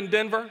learned in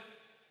Denver?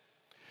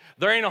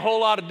 There ain't a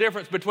whole lot of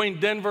difference between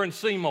Denver and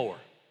Seymour.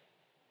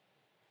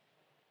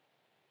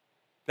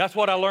 That's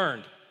what I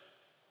learned.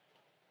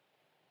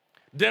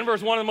 Denver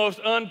is one of the most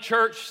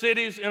unchurched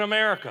cities in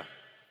America.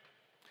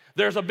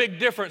 There is a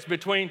difference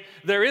between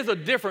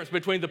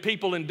the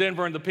people in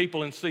Denver and the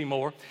people in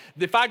Seymour.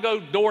 If I go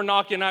door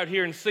knocking out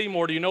here in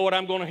Seymour, do you know what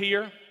I'm going to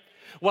hear?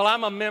 Well,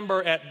 I'm a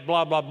member at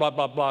blah, blah, blah,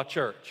 blah, blah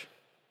church.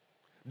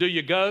 Do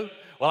you go?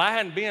 Well, I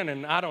hadn't been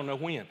in I don't know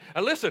when.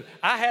 And listen,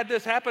 I had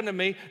this happen to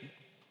me.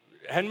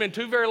 It hadn't been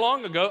too very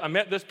long ago. I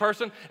met this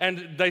person,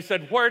 and they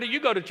said, where do you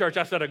go to church?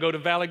 I said, I go to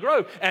Valley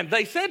Grove. And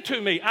they said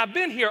to me, I've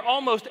been here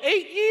almost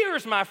 8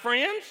 years, my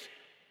friends.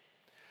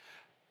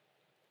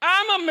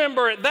 I'm a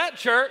member at that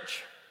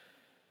church.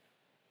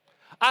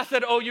 I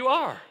said, oh, you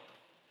are?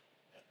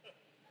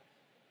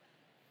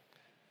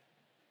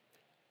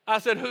 I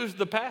said, who's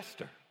the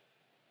pastor?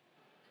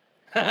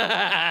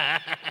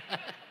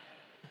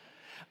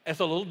 It's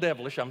a little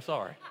devilish, I'm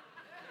sorry.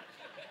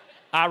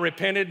 I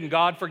repented and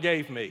God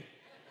forgave me.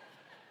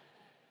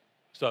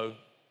 So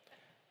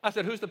I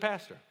said, who's the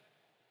pastor?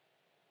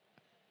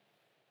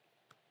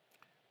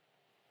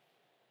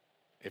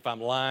 If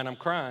I'm lying, I'm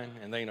crying,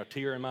 and there ain't a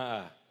tear in my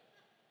eye.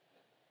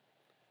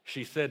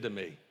 She said to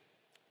me,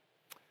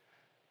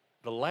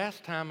 the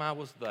last time I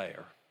was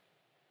there,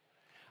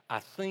 I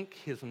think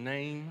his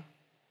name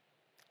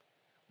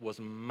was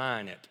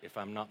Minot, if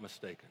I'm not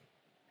mistaken.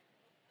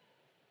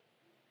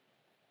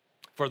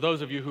 For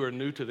those of you who are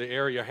new to the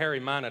area, Harry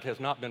Minot has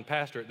not been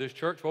pastor at this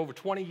church for over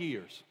 20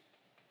 years.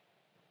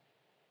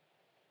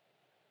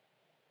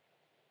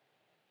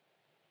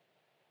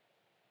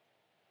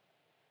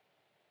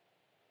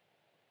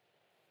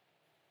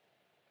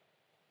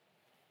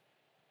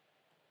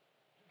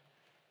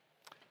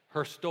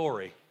 Her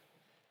story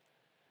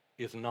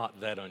is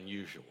not that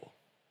unusual.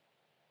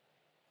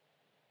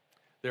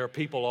 There are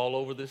people all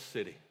over this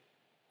city,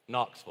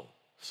 Knoxville,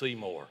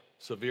 Seymour,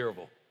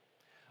 Sevierville,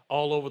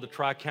 all over the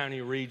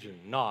Tri-County region,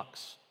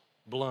 Knox,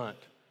 Blount,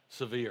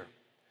 Sevier,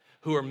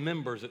 who are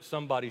members at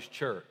somebody's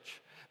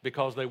church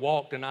because they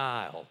walked an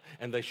aisle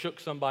and they shook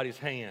somebody's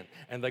hand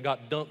and they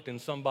got dunked in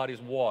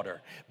somebody's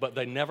water, but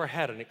they never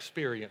had an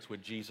experience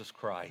with Jesus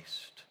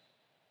Christ.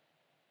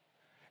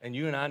 And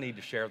you and I need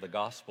to share the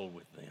gospel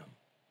with them.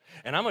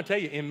 And I'm going to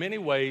tell you, in many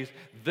ways,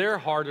 they're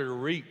harder to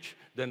reach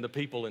than the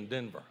people in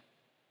Denver.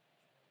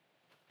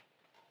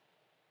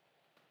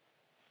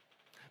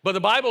 But the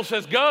Bible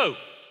says go.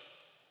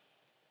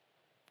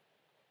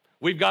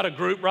 We've got a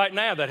group right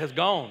now that has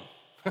gone.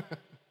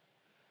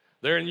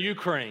 They're in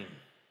Ukraine,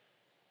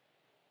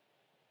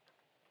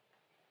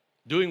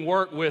 doing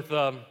work with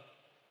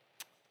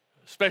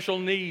special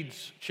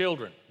needs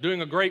children,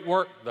 doing a great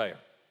work there.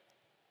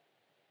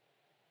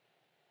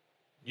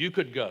 You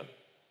could go.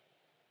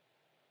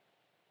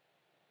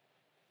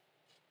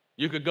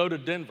 You could go to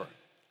Denver.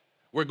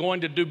 We're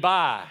going to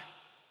Dubai.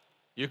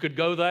 You could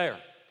go there.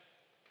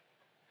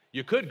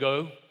 You could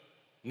go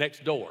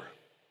next door.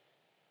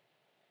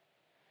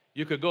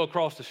 You could go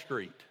across the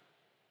street.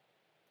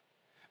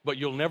 But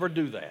you'll never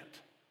do that.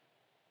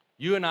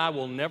 You and I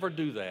will never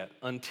do that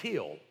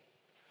until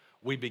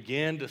we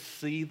begin to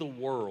see the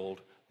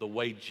world the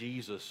way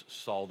Jesus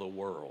saw the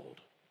world.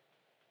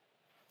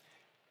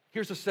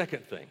 Here's the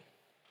second thing.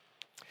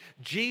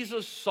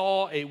 Jesus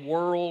saw a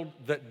world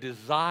that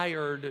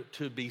desired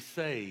to be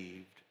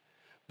saved,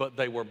 but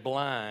they were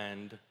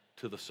blind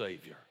to the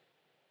Savior.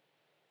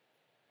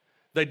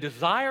 They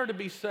desire to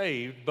be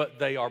saved, but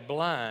they are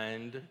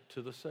blind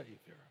to the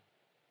Savior.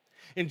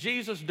 In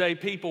Jesus' day,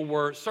 people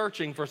were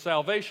searching for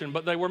salvation,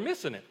 but they were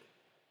missing it.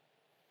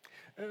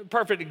 A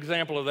perfect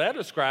example of that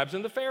describes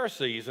in the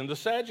Pharisees and the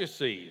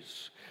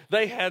Sadducees.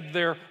 They had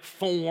their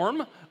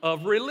form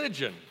of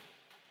religion.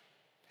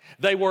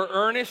 They were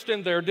earnest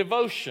in their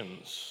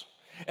devotions,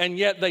 and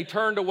yet they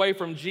turned away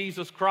from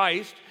Jesus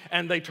Christ,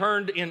 and they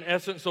turned, in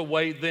essence,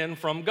 away then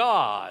from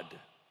God.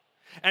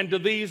 And to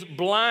these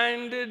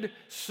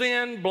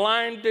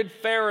sin-blinded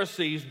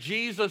Pharisees,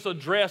 Jesus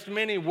addressed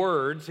many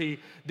words. He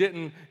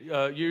didn't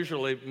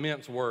usually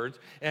mince words,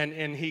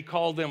 and he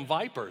called them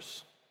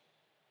vipers.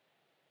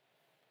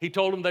 He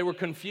told them they were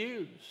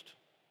confused.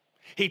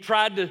 He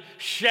tried to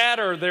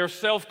shatter their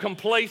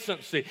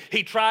self-complacency.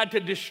 He tried to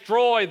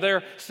destroy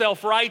their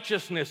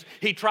self-righteousness.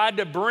 He tried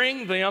to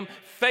bring them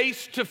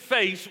face to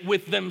face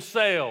with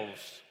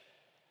themselves.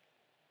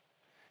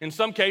 In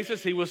some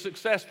cases, he was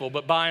successful,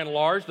 but by and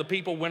large, the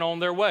people went on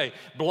their way,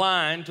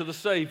 blind to the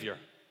Savior.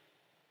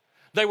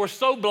 They were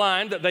so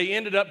blind that they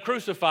ended up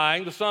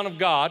crucifying the Son of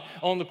God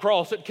on the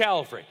cross at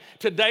Calvary.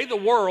 Today, the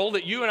world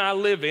that you and I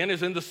live in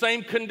is in the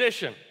same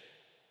condition.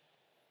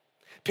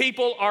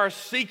 People are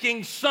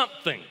seeking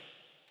something.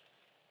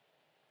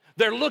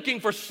 They're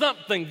looking for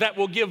something that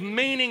will give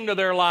meaning to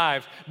their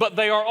lives, but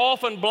they are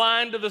often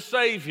blind to the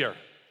Savior.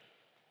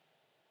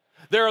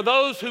 There are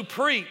those who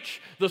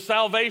preach the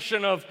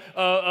salvation of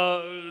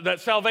that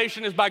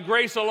salvation is by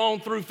grace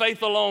alone, through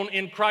faith alone,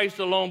 in Christ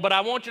alone. But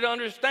I want you to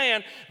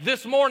understand,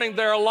 this morning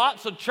there are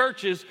lots of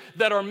churches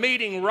that are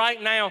meeting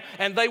right now,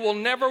 and they will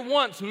never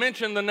once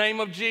mention the name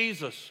of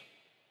Jesus.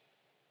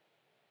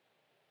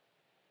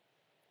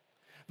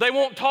 They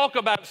won't talk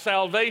about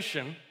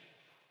salvation.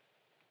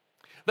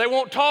 They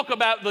won't talk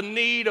about the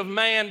need of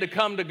man to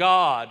come to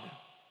God.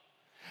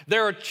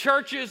 There are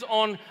churches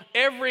on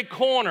every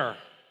corner,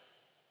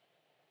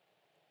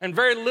 and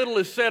very little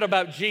is said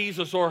about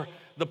Jesus or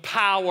the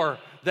power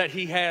that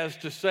he has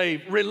to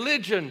save.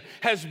 Religion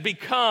has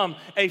become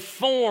a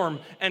form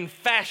and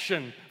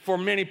fashion for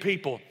many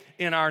people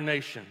in our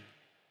nation.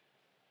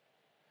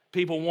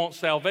 People want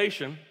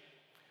salvation,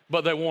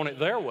 but they want it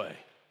their way.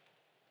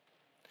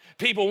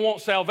 People want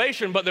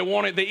salvation, but they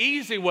want it the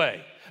easy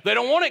way. They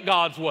don't want it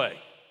God's way.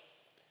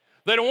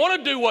 They don't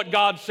want to do what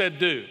God said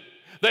do.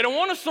 They don't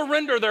want to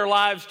surrender their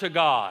lives to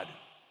God.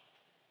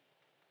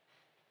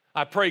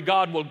 I pray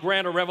God will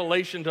grant a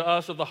revelation to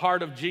us of the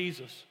heart of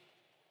Jesus.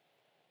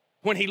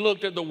 When he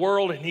looked at the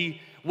world and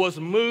he was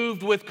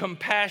moved with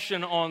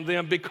compassion on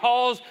them,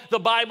 because the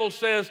Bible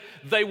says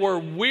they were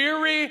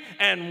weary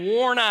and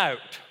worn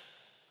out.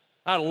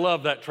 I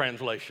love that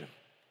translation.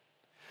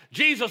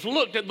 Jesus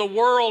looked at the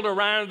world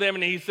around them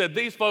and he said,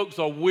 these folks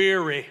are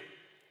weary.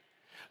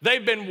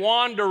 They've been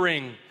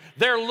wandering.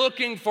 They're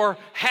looking for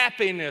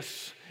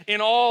happiness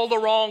in all the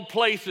wrong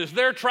places.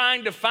 They're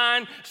trying to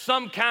find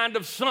some kind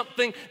of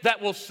something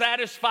that will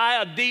satisfy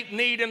a deep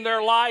need in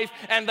their life,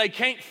 and they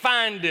can't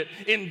find it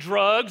in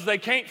drugs. They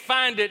can't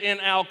find it in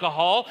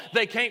alcohol.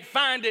 They can't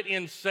find it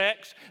in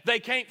sex. They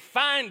can't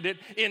find it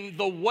in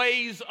the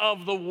ways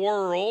of the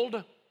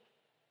world.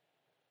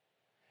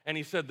 And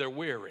he said they're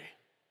weary.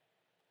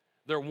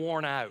 They're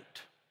worn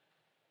out.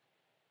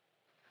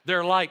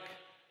 They're like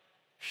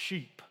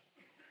sheep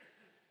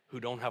who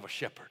don't have a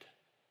shepherd.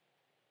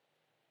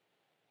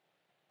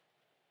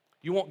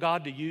 You want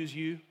God to use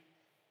you?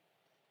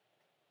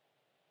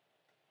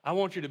 I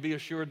want you to be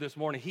assured this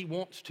morning, he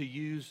wants to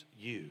use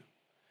you.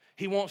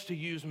 He wants to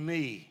use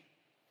me.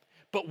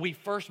 But we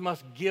first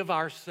must give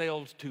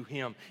ourselves to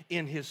him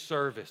in his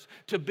service.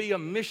 To be a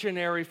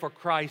missionary for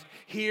Christ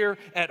here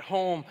at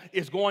home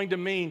is going to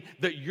mean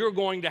that you're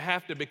going to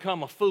have to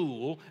become a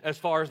fool as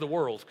far as the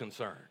world's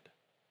concerned.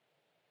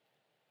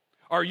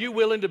 Are you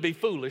willing to be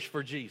foolish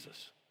for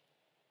Jesus?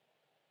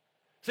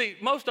 See,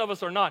 most of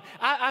us are not.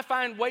 I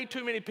find way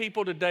too many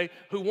people today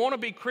who want to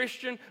be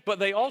Christian, but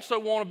they also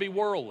want to be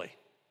worldly.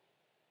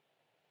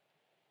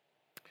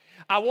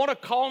 I want to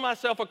call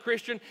myself a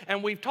Christian,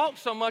 and we've talked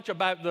so much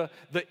about the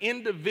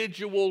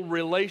individual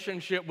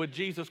relationship with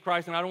Jesus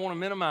Christ, and I don't want to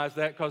minimize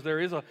that because there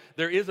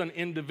is an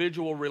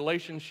individual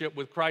relationship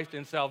with Christ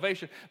in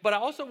salvation. But I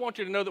also want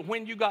you to know that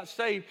when you got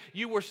saved,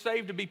 you were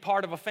saved to be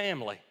part of a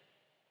family.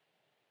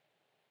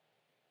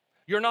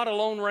 You're not a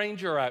lone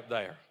ranger out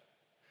there.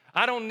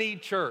 I don't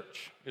need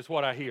church, is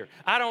what I hear.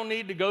 I don't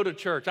need to go to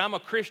church. I'm a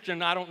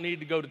Christian, I don't need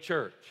to go to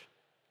church.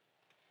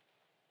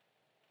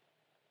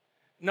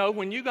 No,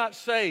 when you got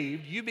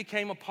saved, you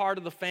became a part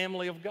of the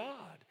family of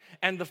God.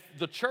 And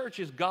the church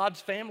is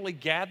God's family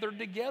gathered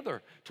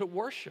together to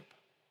worship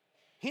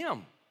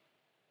him.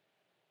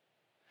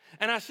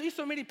 And I see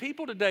so many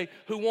people today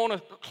who want to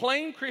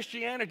claim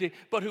Christianity,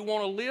 but who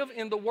want to live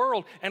in the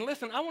world. And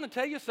listen, I want to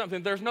tell you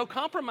something. There's no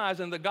compromise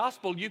in the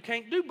gospel. You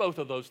can't do both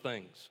of those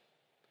things.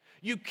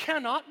 You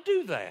cannot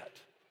do that.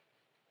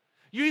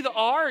 You either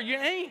are or you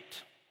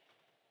ain't.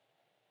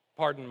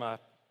 Pardon my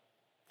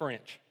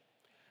French.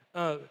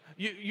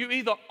 You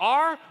either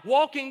are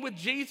walking with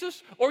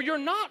Jesus or you're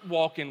not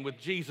walking with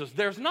Jesus.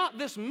 There's not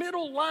this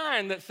middle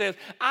line that says,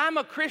 I'm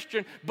a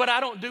Christian, but I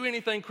don't do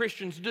anything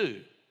Christians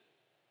do.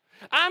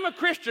 I'm a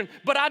Christian,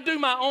 but I do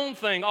my own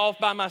thing off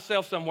by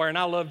myself somewhere, and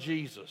I love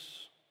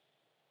Jesus.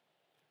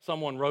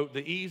 Someone wrote,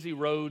 the easy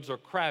roads are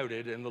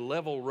crowded and the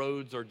level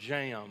roads are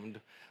jammed.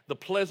 The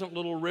pleasant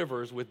little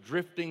rivers with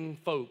drifting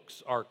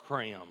folks are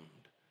crammed.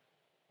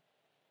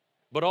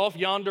 But off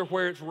yonder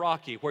where it's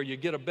rocky, where you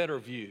get a better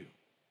view,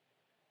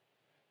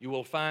 you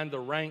will find the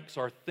ranks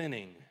are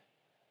thinning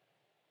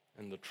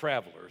and the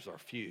travelers are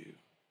few.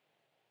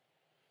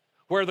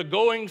 Where the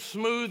going's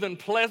smooth and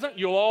pleasant,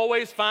 you'll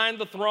always find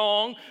the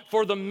throng.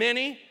 For the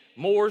many,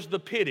 more's the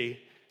pity,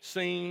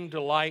 seem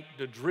to like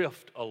to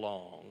drift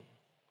along.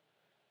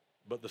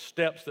 But the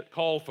steps that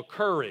call for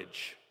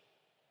courage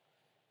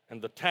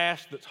and the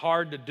task that's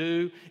hard to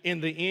do, in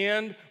the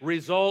end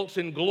results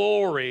in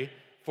glory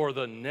for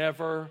the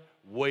never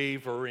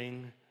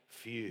wavering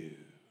few.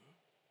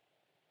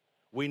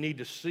 We need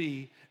to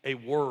see a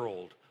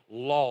world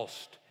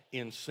lost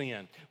in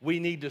sin. We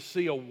need to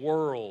see a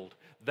world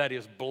that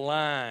is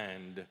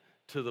blind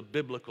to the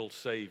biblical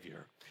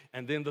Savior.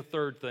 And then the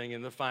third thing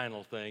and the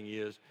final thing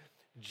is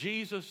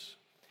Jesus,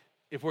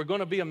 if we're going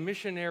to be a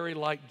missionary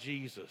like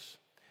Jesus,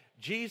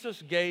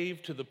 Jesus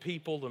gave to the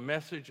people the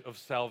message of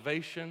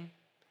salvation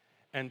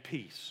and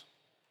peace.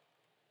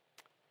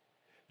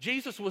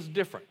 Jesus was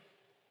different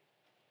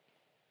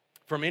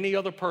from any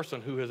other person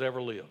who has ever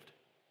lived.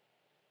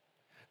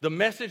 The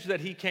message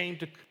that he came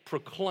to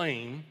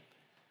proclaim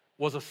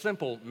was a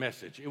simple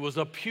message. It was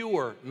a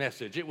pure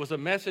message. It was a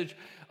message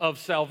of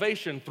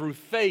salvation through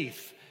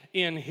faith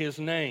in his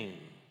name.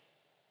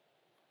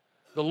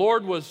 The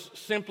Lord was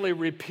simply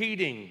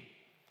repeating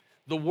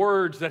the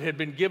words that had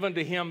been given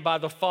to him by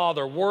the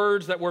Father,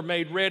 words that were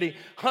made ready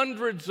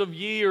hundreds of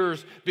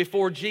years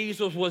before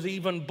Jesus was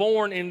even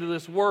born into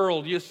this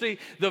world. You see,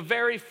 the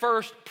very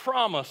first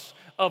promise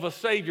of a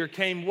Savior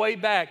came way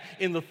back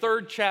in the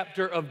 3rd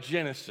chapter of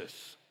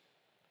Genesis.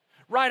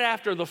 Right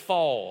after the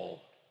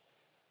fall.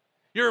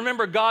 You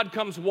remember God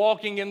comes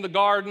walking in the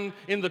garden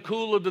in the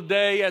cool of the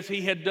day as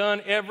he had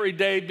done every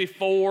day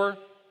before.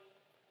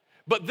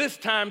 But this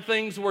time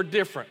things were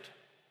different.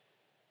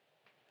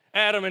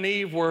 Adam and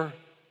Eve were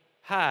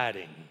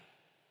hiding.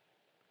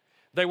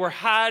 They were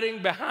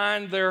hiding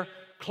behind their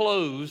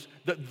clothes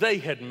that they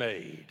had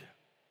made.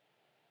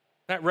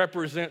 That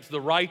represents the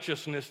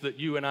righteousness that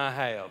you and I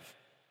have.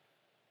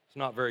 It's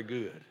not very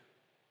good.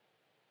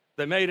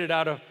 They made it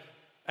out of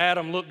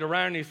Adam looked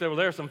around and he said, well,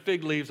 there's some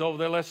fig leaves over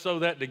there. Let's sew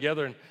that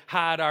together and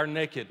hide our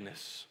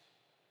nakedness.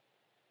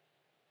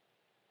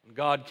 And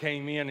God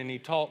came in and he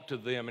talked to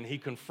them and he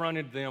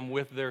confronted them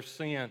with their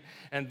sin.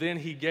 And then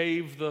he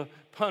gave the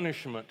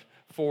punishment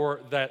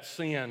for that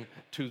sin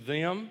to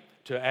them,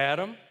 to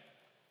Adam.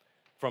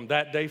 From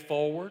that day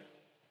forward,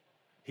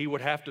 he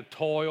would have to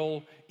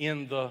toil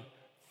in the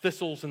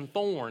thistles and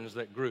thorns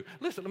that grew.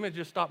 Listen, let me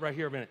just stop right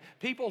here a minute.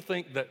 People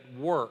think that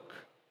work,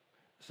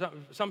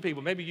 some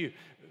people, maybe you,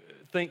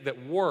 think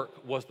that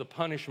work was the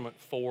punishment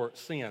for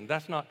sin.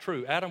 That's not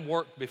true. Adam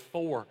worked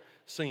before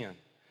sin.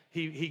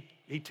 He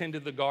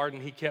tended the garden.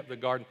 He kept the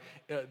garden.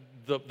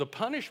 The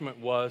punishment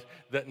was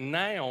that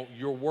now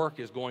your work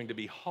is going to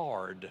be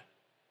hard.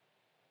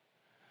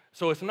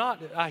 So it's not,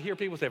 I hear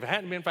people say, if it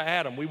hadn't been for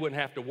Adam, we wouldn't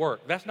have to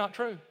work. That's not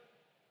true.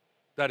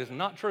 That is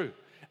not true.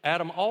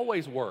 Adam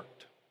always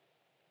worked.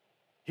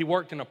 He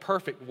worked in a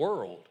perfect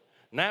world.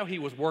 Now he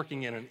was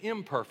working in an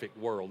imperfect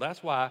world.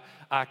 That's why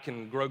I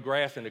can grow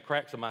grass in the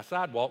cracks of my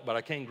sidewalk, but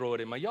I can't grow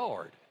it in my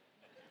yard,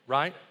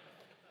 right?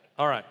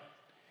 All right.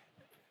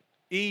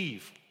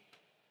 Eve,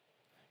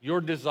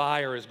 your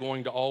desire is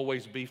going to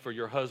always be for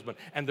your husband,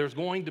 and there's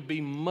going to be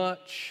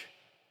much,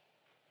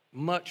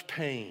 much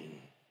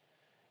pain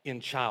in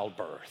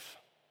childbirth.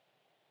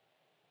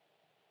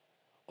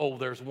 Oh,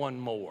 there's one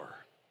more.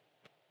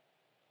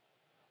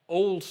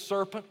 Old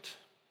serpent,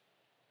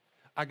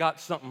 I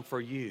got something for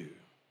you.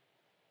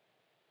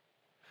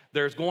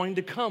 There's going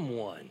to come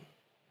one,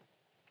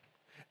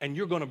 and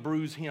you're going to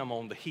bruise him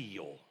on the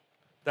heel.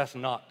 That's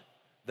not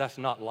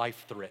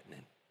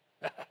life-threatening.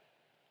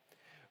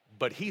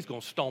 But he's going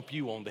to stomp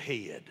you on the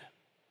head.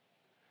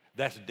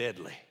 That's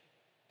deadly.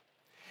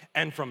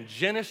 And from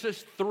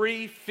Genesis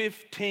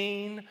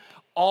 3:15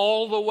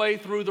 all the way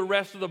through the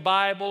rest of the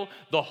Bible,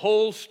 the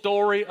whole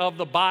story of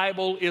the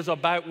Bible is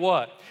about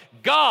what?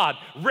 God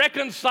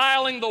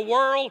reconciling the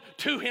world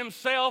to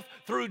himself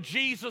through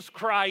Jesus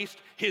Christ,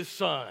 his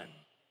Son.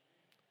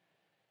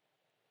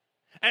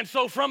 And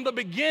so from the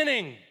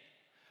beginning,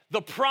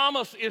 the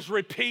promise is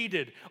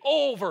repeated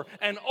over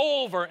and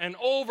over and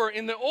over.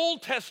 In the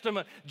Old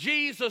Testament,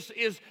 Jesus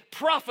is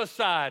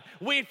prophesied.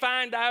 We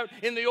find out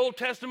in the Old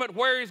Testament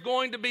where he's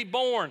going to be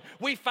born.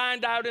 We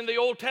find out in the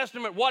Old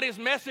Testament what his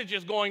message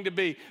is going to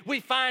be. We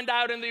find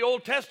out in the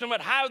Old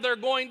Testament how they're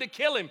going to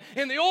kill him.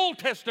 In the Old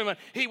Testament,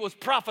 he was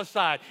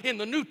prophesied. In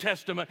the New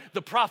Testament,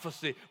 the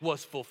prophecy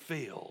was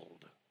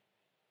fulfilled.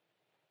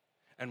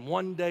 And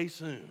one day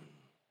soon,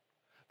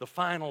 the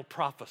final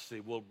prophecy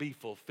will be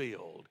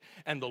fulfilled,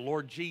 and the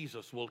Lord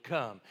Jesus will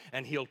come,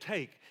 and he'll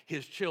take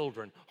his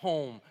children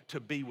home to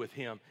be with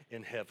him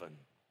in heaven.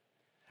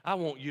 I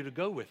want you to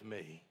go with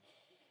me.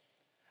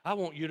 I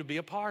want you to be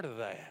a part of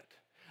that.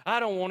 I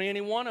don't want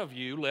any one of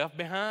you left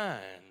behind.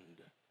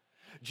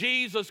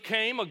 Jesus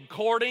came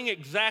according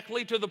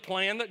exactly to the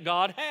plan that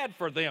God had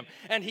for them.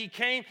 And he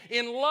came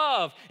in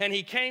love, and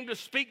he came to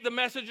speak the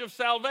message of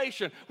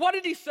salvation. What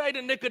did he say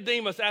to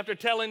Nicodemus after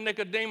telling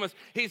Nicodemus?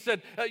 He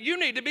said, you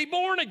need to be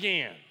born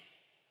again.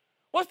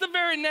 What's the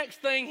very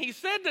next thing he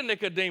said to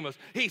Nicodemus?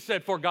 He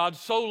said, for God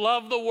so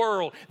loved the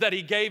world that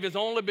he gave his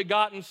only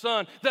begotten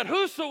Son, that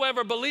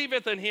whosoever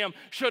believeth in him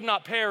should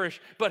not perish,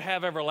 but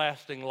have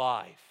everlasting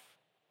life.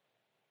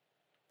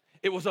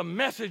 It was a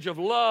message of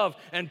love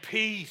and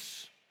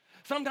peace.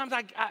 Sometimes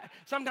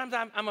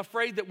I'm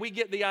afraid that we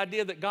get the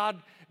idea that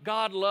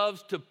God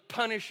loves to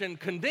punish and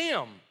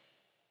condemn.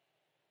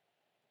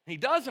 He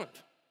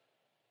doesn't.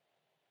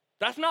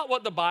 That's not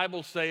what the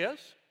Bible says.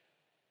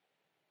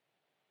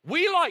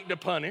 We like to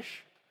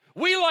punish.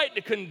 We like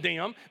to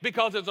condemn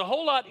because it's a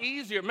whole lot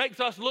easier. It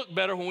makes us look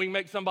better when we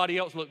make somebody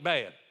else look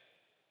bad.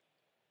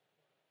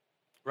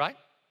 Right?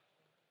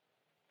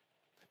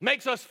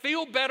 Makes us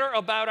feel better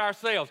about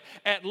ourselves.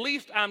 At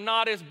least I'm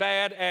not as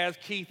bad as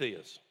Keith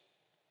is.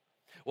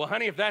 Well,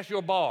 honey, if that's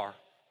your bar,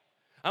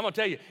 I'm going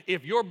to tell you,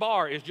 if your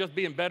bar is just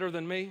being better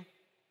than me,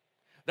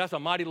 that's a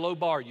mighty low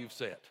bar you've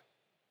set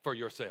for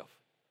yourself.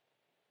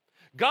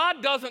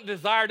 God doesn't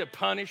desire to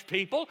punish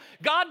people.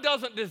 God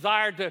doesn't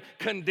desire to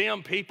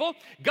condemn people.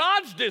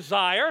 God's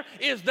desire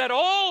is that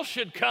all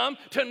should come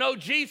to know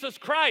Jesus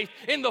Christ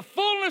in the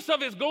fullness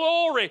of his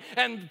glory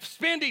and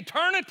spend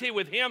eternity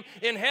with him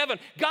in heaven.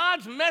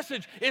 God's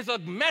message is a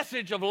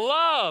message of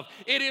love.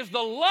 It is the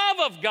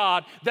love of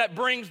God that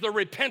brings the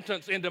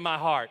repentance into my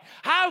heart.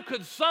 How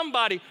could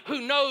somebody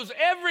who knows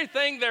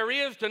everything there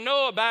is to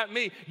know about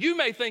me, you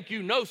may think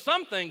you know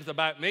some things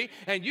about me,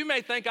 and you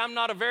may think I'm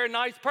not a very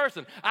nice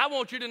person. I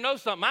want you to know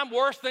something. I'm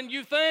worse than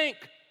you think.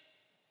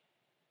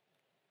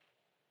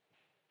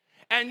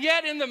 And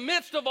yet in the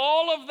midst of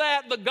all of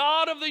that, the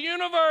God of the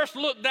universe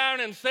looked down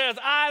and says,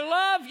 I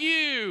love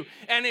you.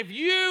 And if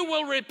you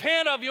will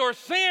repent of your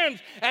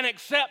sins and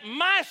accept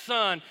my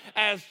Son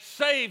as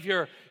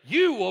Savior,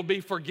 you will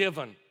be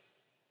forgiven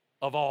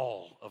of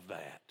all of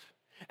that.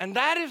 And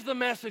that is the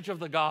message of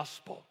the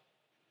gospel.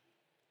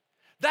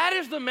 That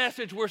is the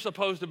message we're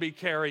supposed to be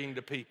carrying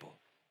to people.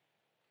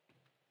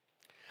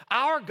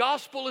 Our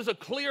gospel is a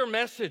clear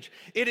message.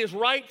 It is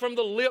right from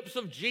the lips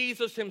of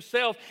Jesus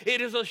himself.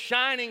 It is a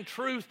shining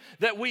truth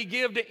that we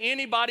give to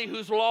anybody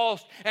who's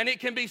lost, and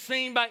it can be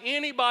seen by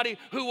anybody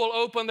who will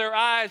open their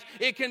eyes.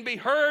 It can be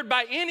heard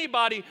by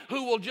anybody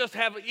who will just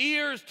have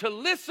ears to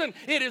listen.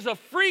 It is a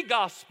free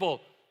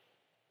gospel,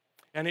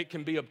 and it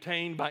can be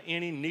obtained by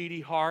any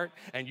needy heart,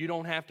 and you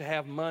don't have to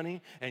have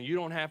money, and you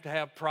don't have to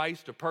have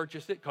price to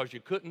purchase it because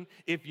you couldn't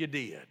if you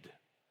did.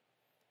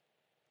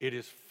 It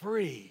is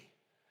free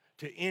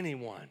to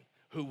anyone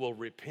who will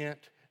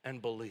repent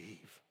and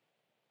believe.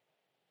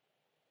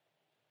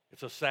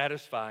 It's a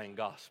satisfying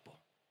gospel.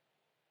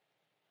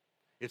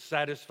 It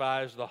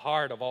satisfies the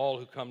heart of all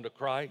who come to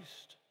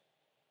Christ.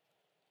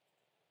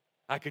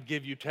 I could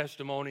give you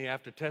testimony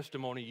after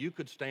testimony. You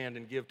could stand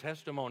and give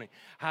testimony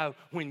how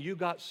when you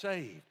got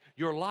saved,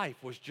 your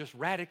life was just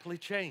radically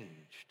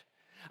changed.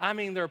 I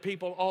mean, there are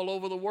people all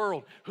over the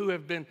world who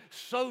have been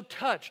so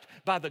touched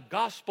by the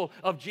gospel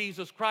of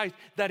Jesus Christ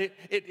that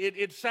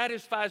it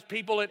satisfies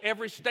people at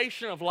every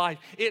station of life.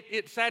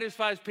 It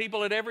satisfies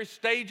people at every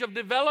stage of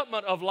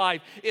development of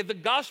life. The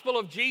gospel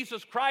of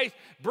Jesus Christ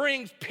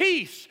brings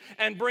peace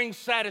and brings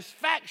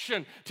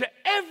satisfaction to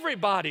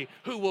everybody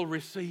who will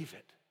receive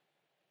it.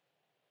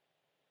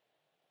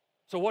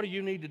 So what do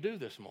you need to do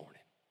this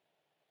morning?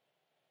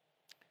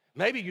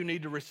 Maybe you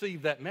need to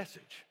receive that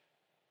message.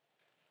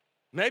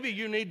 Maybe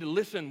you need to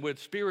listen with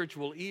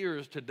spiritual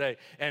ears today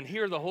and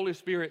hear the Holy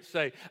Spirit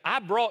say, I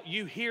brought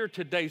you here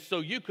today so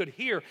you could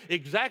hear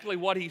exactly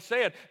what he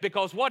said,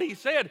 because what he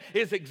said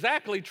is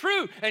exactly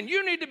true, and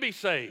you need to be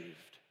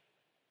saved.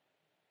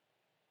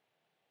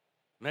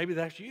 Maybe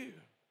that's you.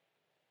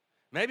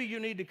 Maybe you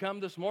need to come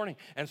this morning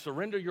and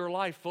surrender your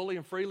life fully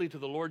and freely to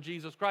the Lord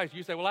Jesus Christ.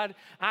 You say, well,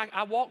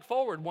 I walked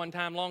forward one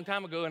time, long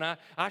time ago, and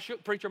I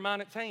shook Preacher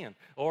Minot's hand.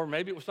 Or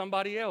maybe it was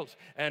somebody else,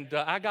 and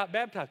I got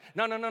baptized.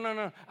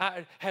 No.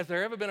 Has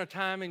there ever been a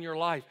time in your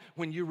life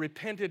when you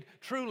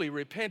truly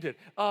repented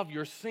of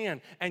your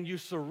sin, and you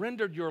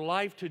surrendered your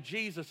life to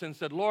Jesus and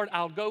said, Lord,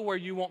 I'll go where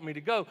you want me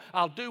to go.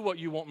 I'll do what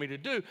you want me to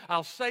do.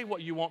 I'll say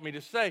what you want me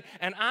to say,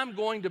 and I'm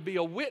going to be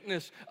a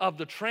witness of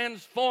the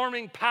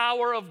transforming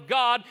power of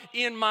God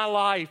in my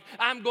life.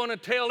 I'm going to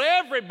tell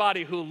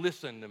everybody who'll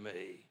listen to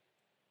me.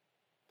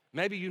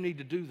 Maybe you need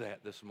to do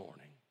that this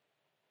morning.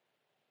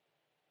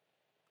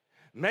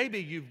 Maybe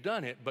you've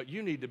done it, but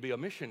you need to be a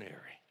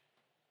missionary.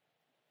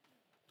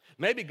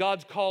 Maybe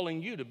God's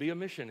calling you to be a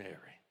missionary.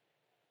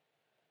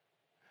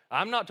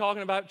 I'm not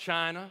talking about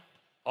China,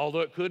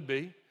 although it could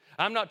be.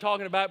 I'm not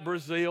talking about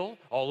Brazil,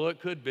 although it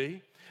could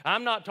be.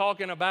 I'm not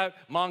talking about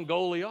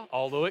Mongolia,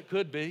 although it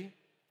could be.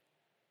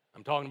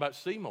 I'm talking about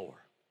Seymour,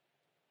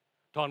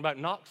 talking about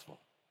Knoxville,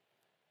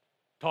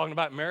 talking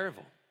about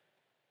Maryville.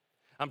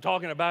 I'm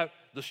talking about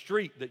the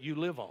street that you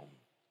live on.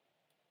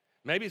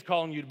 Maybe he's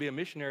calling you to be a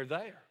missionary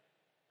there.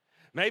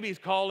 Maybe he's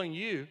calling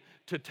you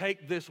to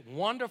take this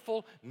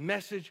wonderful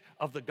message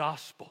of the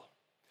gospel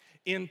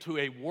into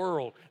a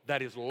world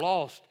that is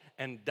lost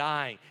and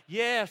dying.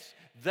 Yes,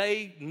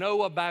 they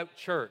know about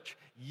church.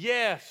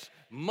 Yes,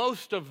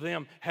 most of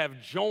them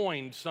have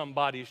joined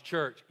somebody's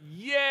church.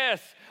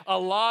 Yes, a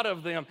lot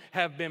of them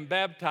have been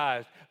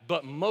baptized,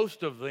 but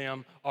most of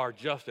them are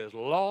just as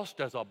lost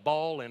as a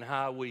ball in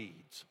high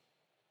weeds.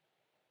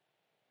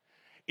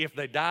 If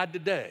they died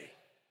today,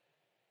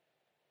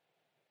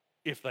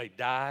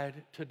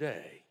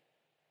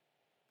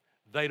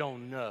 they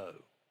don't know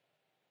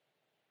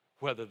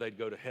whether they'd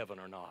go to heaven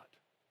or not.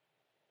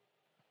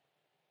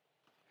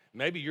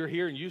 Maybe you're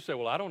here and you say,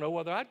 well, I don't know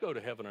whether I'd go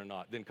to heaven or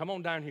not. Then come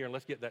on down here and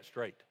let's get that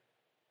straight.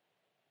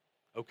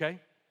 Okay?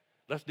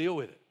 Let's deal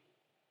with it.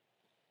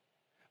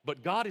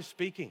 But God is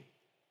speaking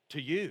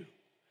to you.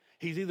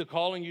 He's either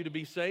calling you to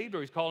be saved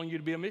or he's calling you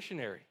to be a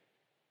missionary.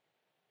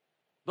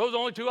 Those are the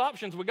only two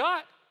options we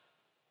got.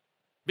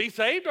 Be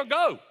saved or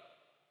go.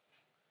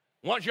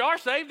 Once you are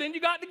saved, then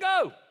you got to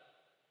go.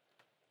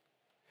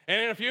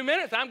 And in a few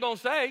minutes, I'm going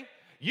to say,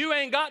 you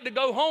ain't got to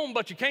go home,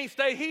 but you can't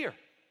stay here.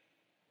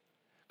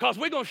 Because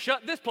we're going to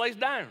shut this place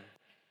down.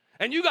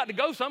 And you got to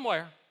go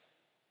somewhere.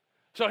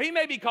 So he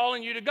may be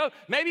calling you to go.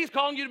 Maybe he's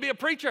calling you to be a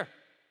preacher.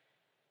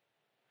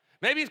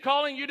 Maybe he's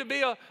calling you to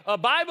be a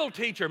Bible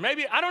teacher.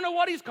 Maybe, I don't know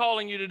what he's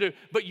calling you to do.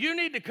 But you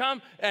need to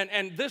come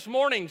and this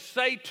morning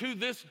say to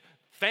this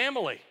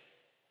family,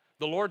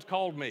 the Lord's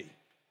called me.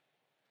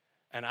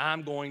 And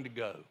I'm going to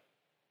go.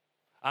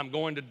 I'm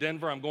going to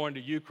Denver. I'm going to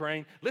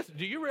Ukraine. Listen,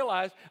 do you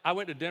realize I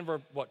went to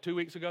Denver, 2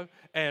 weeks ago?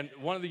 And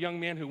one of the young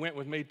men who went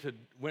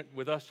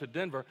with us to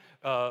Denver,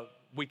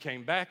 we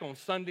came back on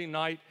Sunday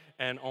night,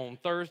 and on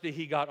Thursday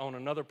he got on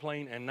another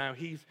plane, and now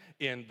he's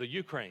in the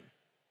Ukraine.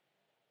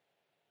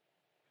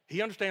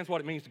 He understands what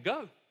it means to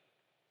go.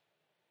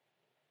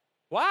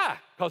 Why?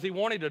 Because he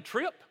wanted a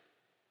trip.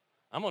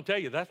 I'm going to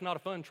tell you, that's not a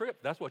fun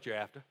trip. That's what you're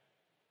after.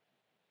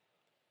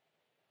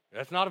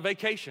 That's not a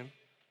vacation.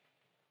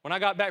 When I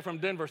got back from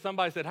Denver,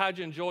 somebody said, how'd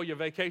you enjoy your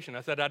vacation?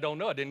 I said, I don't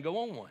know. I didn't go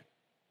on one.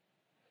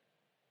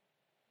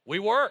 We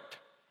worked.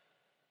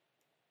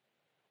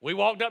 We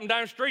walked up and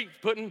down streets,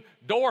 putting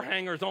door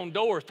hangers on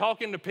doors,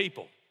 talking to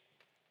people,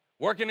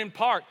 working in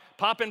park,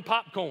 popping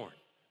popcorn,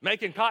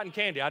 making cotton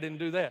candy. I didn't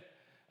do that.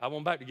 I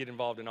wasn't about to get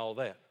involved in all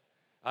that.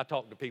 I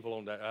talked to people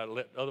on that. I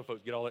let other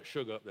folks get all that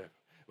sugar up there.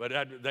 But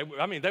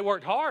they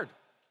worked hard.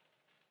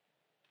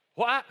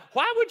 Why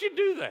would you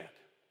do that?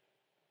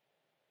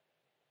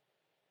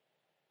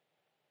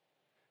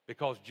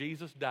 Because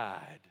Jesus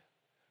died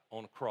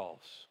on a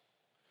cross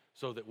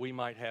so that we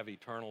might have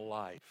eternal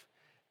life.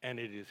 And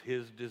it is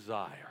his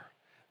desire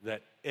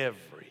that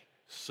every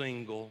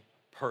single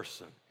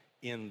person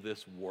in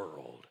this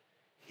world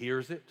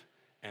hears it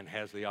and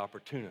has the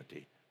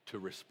opportunity to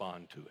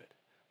respond to it.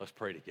 Let's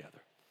pray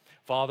together.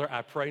 Father,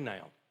 I pray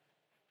now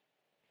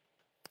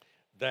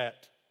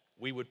that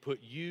we would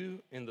put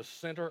you in the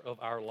center of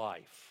our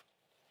life,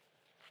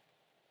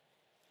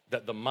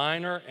 that the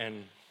minor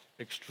and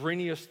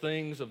extraneous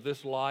things of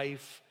this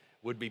life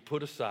would be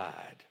put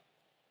aside.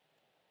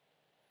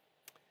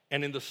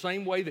 And in the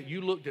same way that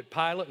you looked at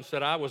Pilate and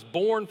said, I was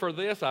born for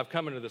this, I've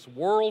come into this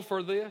world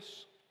for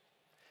this,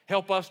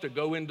 help us to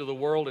go into the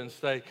world and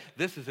say,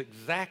 this is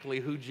exactly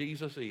who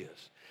Jesus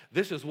is.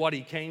 This is what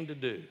he came to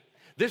do.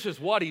 This is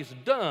what he's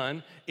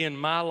done in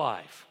my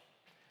life.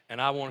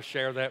 And I want to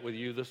share that with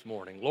you this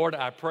morning. Lord,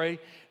 I pray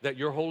that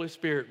your Holy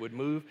Spirit would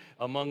move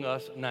among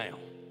us now,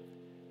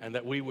 and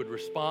that we would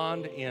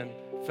respond in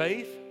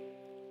faith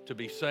to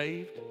be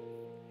saved,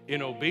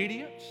 in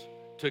obedience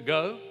to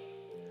go,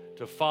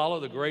 to follow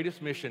the greatest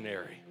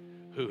missionary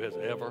who has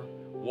ever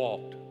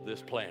walked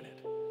this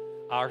planet,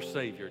 our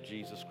Savior,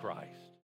 Jesus Christ.